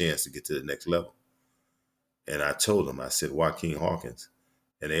got a chance to get to the next level?" And I told them, I said, Joaquin Hawkins.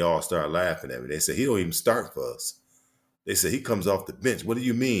 And they all started laughing at me. They said, "He don't even start for us." They said, "He comes off the bench. What do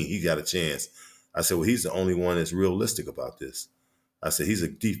you mean he got a chance?" I said, "Well, he's the only one that's realistic about this." I said, "He's a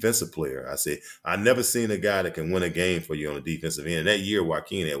defensive player." I said, "I never seen a guy that can win a game for you on the defensive end." And that year,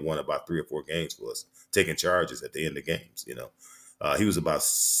 Joaquin had won about 3 or 4 games for us, taking charges at the end of games. He was about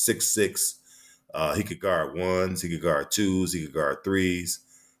 6'6". He could guard ones, he could guard twos, he could guard threes.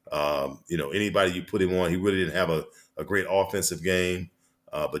 Anybody you put him on, he really didn't have a great offensive game,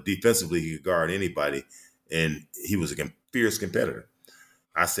 but defensively he could guard anybody, and he was a fierce competitor.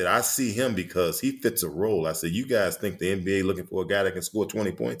 I said, I see him because he fits a role. I said, you guys think the NBA looking for a guy that can score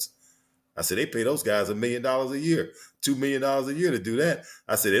 20 points? I said, they pay those guys $1 million a year, $2 million a year to do that.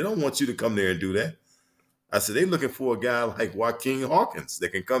 I said, they don't want you to come there and do that. I said, they're looking for a guy like Joaquin Hawkins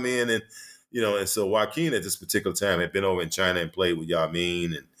that can come in and so Joaquin at this particular time had been over in China and played with Yao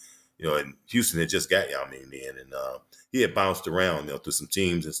Ming, and, and Houston had just got Yao Ming in, and he had bounced around, through some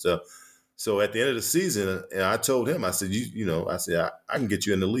teams and stuff. So at the end of the season, and I told him, I said, I can get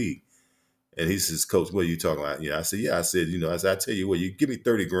you in the league. And he says, "Coach, what are you talking about?" I said, "Yeah." I said, I tell you what, you give me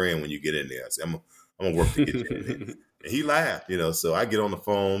 $30,000 when you get in there. I said, I'm gonna work to get you in there. And he laughed, so I get on the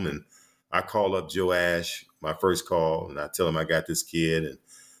phone and I call up Joe Ash, my first call, and I tell him I got this kid. And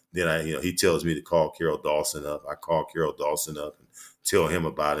then he tells me to call Carol Dawson up. I call Carol Dawson up and tell him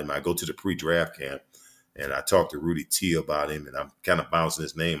about him. I go to the pre-draft camp and I talk to Rudy T about him, and I'm kind of bouncing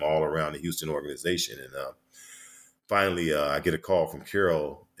his name all around the Houston organization. And finally, I get a call from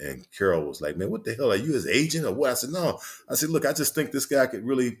Carol, and Carol was like, "Man, what the hell? Are you his agent or what?" I said, "No." I said, "Look, I just think this guy could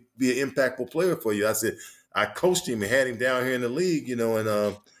really be an impactful player for you." I said, "I coached him and had him down here in the league, and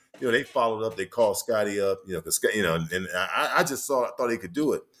they followed up. They called Scotty up, because and I just thought he could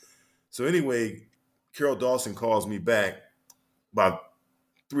do it." So anyway, Carol Dawson calls me back about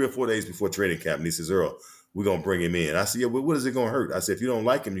 3 or 4 days before training camp, and he says, "Earl, we're gonna bring him in." I said, "Yeah, well, what is it gonna hurt?" I said, "If you don't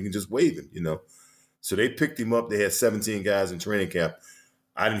like him, you can just waive him, So they picked him up. They had 17 guys in training camp.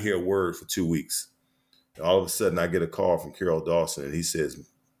 I didn't hear a word for 2 weeks. All of a sudden, I get a call from Carol Dawson, and he says,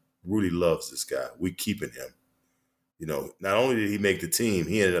 "Rudy loves this guy. We keeping him." Not only did he make the team,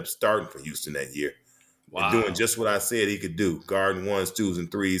 he ended up starting for Houston that year. Wow. And doing just what I said he could do, guarding 1s, 2s,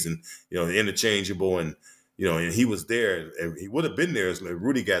 and 3s, and, interchangeable. And, and he was there. And he would have been there if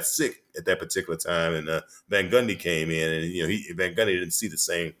Rudy got sick at that particular time. And Van Gundy came in, and, Van Gundy didn't see the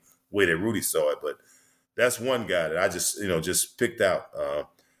same way that Rudy saw it. But that's one guy that I just picked out.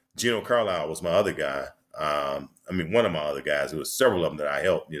 Gino Carlisle was my other guy. One of my other guys. There was several of them that I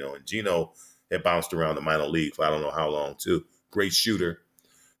helped, and Gino had bounced around the minor league for I don't know how long too. Great shooter,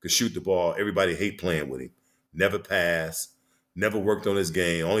 could shoot the ball. Everybody hate playing with him. Never passed, never worked on his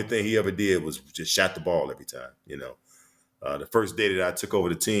game. Only thing he ever did was just shot the ball every time, The first day that I took over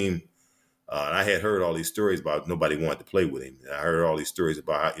the team, and I had heard all these stories about nobody wanted to play with him. And I heard all these stories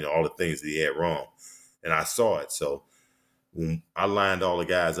about how, all the things that he had wrong. And I saw it. So when I lined all the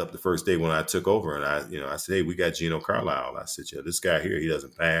guys up the first day when I took over, and I said, "Hey, we got Gino Carlisle." I said, "This guy here, he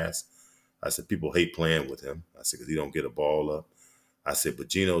doesn't pass." I said, "People hate playing with him." I said, "Because he don't get a ball up." I said, "But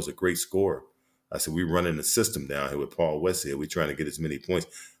Gino's a great scorer." I said, "We running the system down here with Paul Westhead. We're trying to get as many points."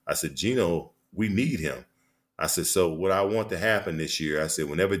 I said, "Gino, we need him." I said, "So what I want to happen this year," I said,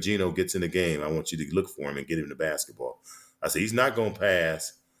 "whenever Gino gets in the game, I want you to look for him and get him the basketball." I said, "He's not going to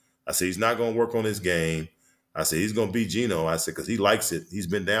pass." I said, "He's not going to work on his game." I said, "He's going to be Gino." I said, "Because he likes it. He's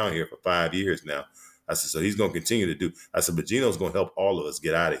been down here for 5 years now." I said, "So he's going to continue to do." I said, "But Gino's going to help all of us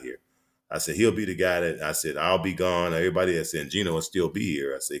get out of here." I said, "He'll be the guy that," I said, "I'll be gone. Everybody else said Gino will still be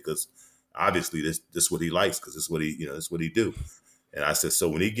here." I said, "Because obviously this is what he likes, because this is what he do." And I said, "So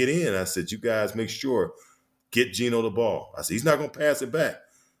when he get in," I said, "you guys make sure, get Gino the ball." I said, "He's not going to pass it back."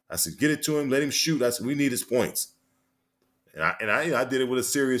 I said, "Get it to him, let him shoot." I said, "We need his points." And I did it with a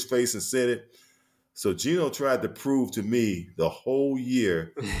serious face and said it. So Gino tried to prove to me the whole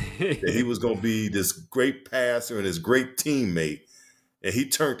year that he was going to be this great passer and this great teammate. And he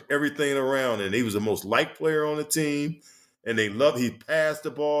turned everything around, and he was the most liked player on the team. And they loved, he passed the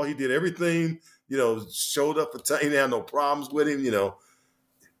ball. He did everything, showed up for time. He didn't have no problems with him,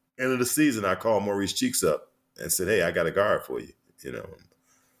 End of the season, I called Maurice Cheeks up and said, "Hey, I got a guard for you."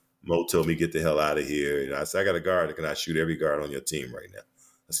 Mo told me, "Get the hell out of here." I said, "I got a guard that cannot shoot every guard on your team right now."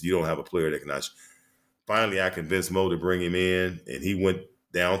 I said, "You don't have a player that cannot shoot." Finally, I convinced Mo to bring him in, and he went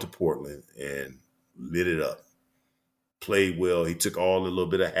down to Portland and lit it up. Played well. He took all the little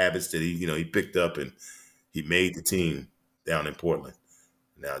bit of habits that he picked up, and he made the team down in Portland.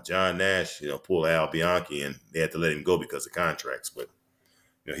 Now, John Nash, pulled Al Bianchi, and they had to let him go because of contracts. But,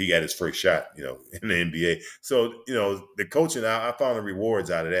 he got his first shot, in the NBA. So, the coaching, I found the rewards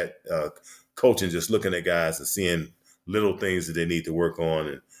out of that. Coaching, just looking at guys and seeing little things that they need to work on,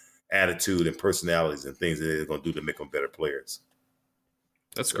 and attitude and personalities and things that they're going to do to make them better players.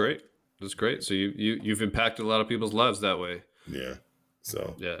 That's great. That's great. So you've impacted a lot of people's lives that way. Yeah.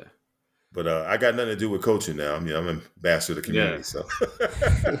 So yeah. But I got nothing to do with coaching now. I'm an ambassador of the community. Yeah. So.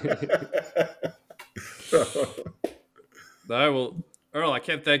 All right. Well, Earl, I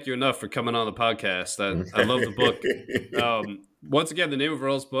can't thank you enough for coming on the podcast. I love the book. Once again, the name of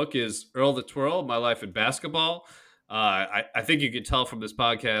Earl's book is Earl the Twirl: My Life in Basketball. I think you can tell from this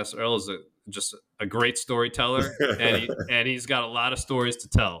podcast, Earl is just a great storyteller, and he's got a lot of stories to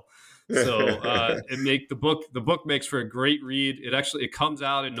tell. So the book makes for a great read. It comes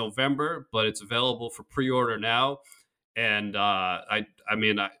out in November, but it's available for pre-order now. And I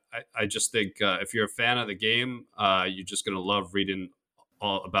just think if you're a fan of the game, you're just gonna love reading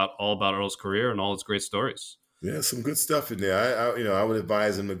all about Earl's career and all his great stories. Yeah, some good stuff in there. I would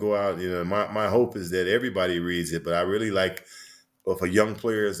advise him to go out. My hope is that everybody reads it, but I really like for young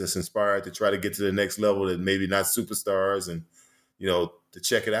players that's inspired to try to get to the next level, that maybe not superstars, and to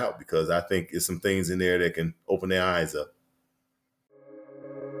check it out, because I think there's some things in there that can open their eyes up.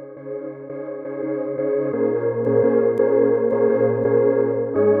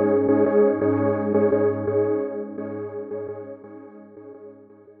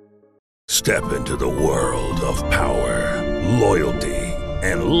 Step into the world of power, loyalty,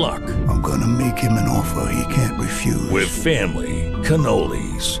 and luck. I'm gonna make him an offer he can't refuse. With family,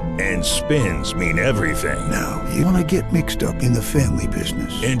 cannolis, and spins mean everything. Now, you wanna get mixed up in the family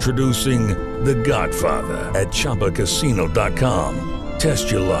business. Introducing The Godfather at ChumbaCasino.com.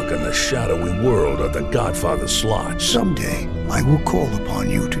 Test your luck in the shadowy world of The Godfather slot. Someday, I will call upon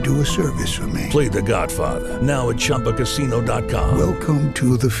you to do a service for me. Play The Godfather now at ChumbaCasino.com. Welcome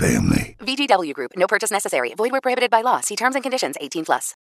to the family. VGW Group. No purchase necessary. Void where prohibited by law. See terms and conditions. 18+.